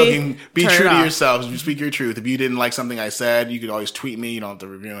joking. Be true to yourselves. Speak your truth. If you didn't like something I said, you could always tweet me. You don't have to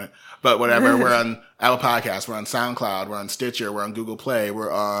review it. But whatever. We're on Apple Podcasts. We're on SoundCloud. We're on Stitcher. We're on Google Play.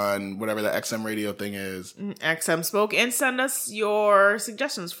 We're on whatever the XM radio thing is. XM Spoke. And send us your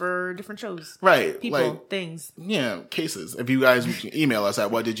suggestions for different shows. Right. People, things. Yeah, cases. If you guys email us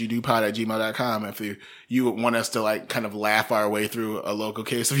at whatdidyouDopod@gmail.com if you want us to like kind of laugh our way through a local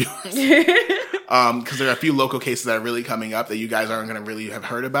case of yours. Because there are a few local cases that are really coming up that you guys aren't going to really have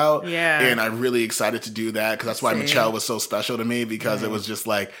heard about. Yeah. And I'm really excited to do that because that's why Michelle was so special to me, because it was just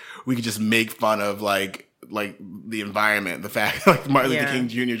like, we could just make fun of like the environment, the fact like Martin Luther King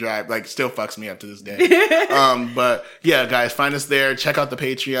Jr. Drive, like still fucks me up to this day. But yeah, guys, find us there. Check out the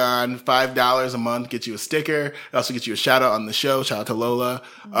Patreon. $5 a month gets you a sticker. It also gets you a shout out on the show. Shout out to Lola.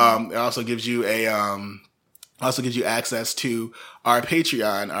 It also gives you access to our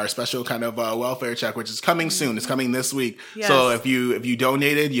Patreon, our special kind of welfare check, which is coming soon. It's coming this week. Yes. So if you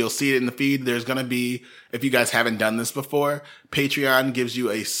donated, you'll see it in the feed. There's going to be, if you guys haven't done this before, Patreon gives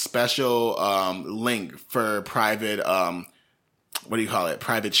you a special link for private,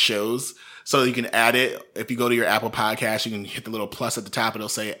 private shows. So you can add it. If you go to your Apple Podcast, you can hit the little plus at the top. It'll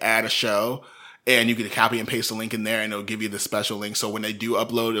say add a show. And you can copy and paste the link in there, and it'll give you the special link. So when they do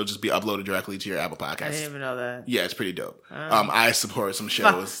upload, it'll just be uploaded directly to your Apple Podcast. I didn't even know that. Yeah, it's pretty dope. I support some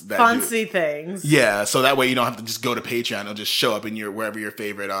shows that fancy things. Yeah, so that way you don't have to just go to Patreon. It'll just show up in your wherever your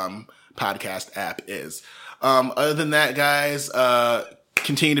favorite podcast app is. Other than that, guys,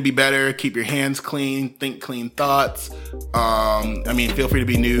 continue to be better. Keep your hands clean. Think clean thoughts. Feel free to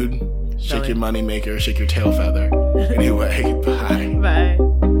be nude. Shake your money maker. Shake your tail feather. Anyway, bye. Bye.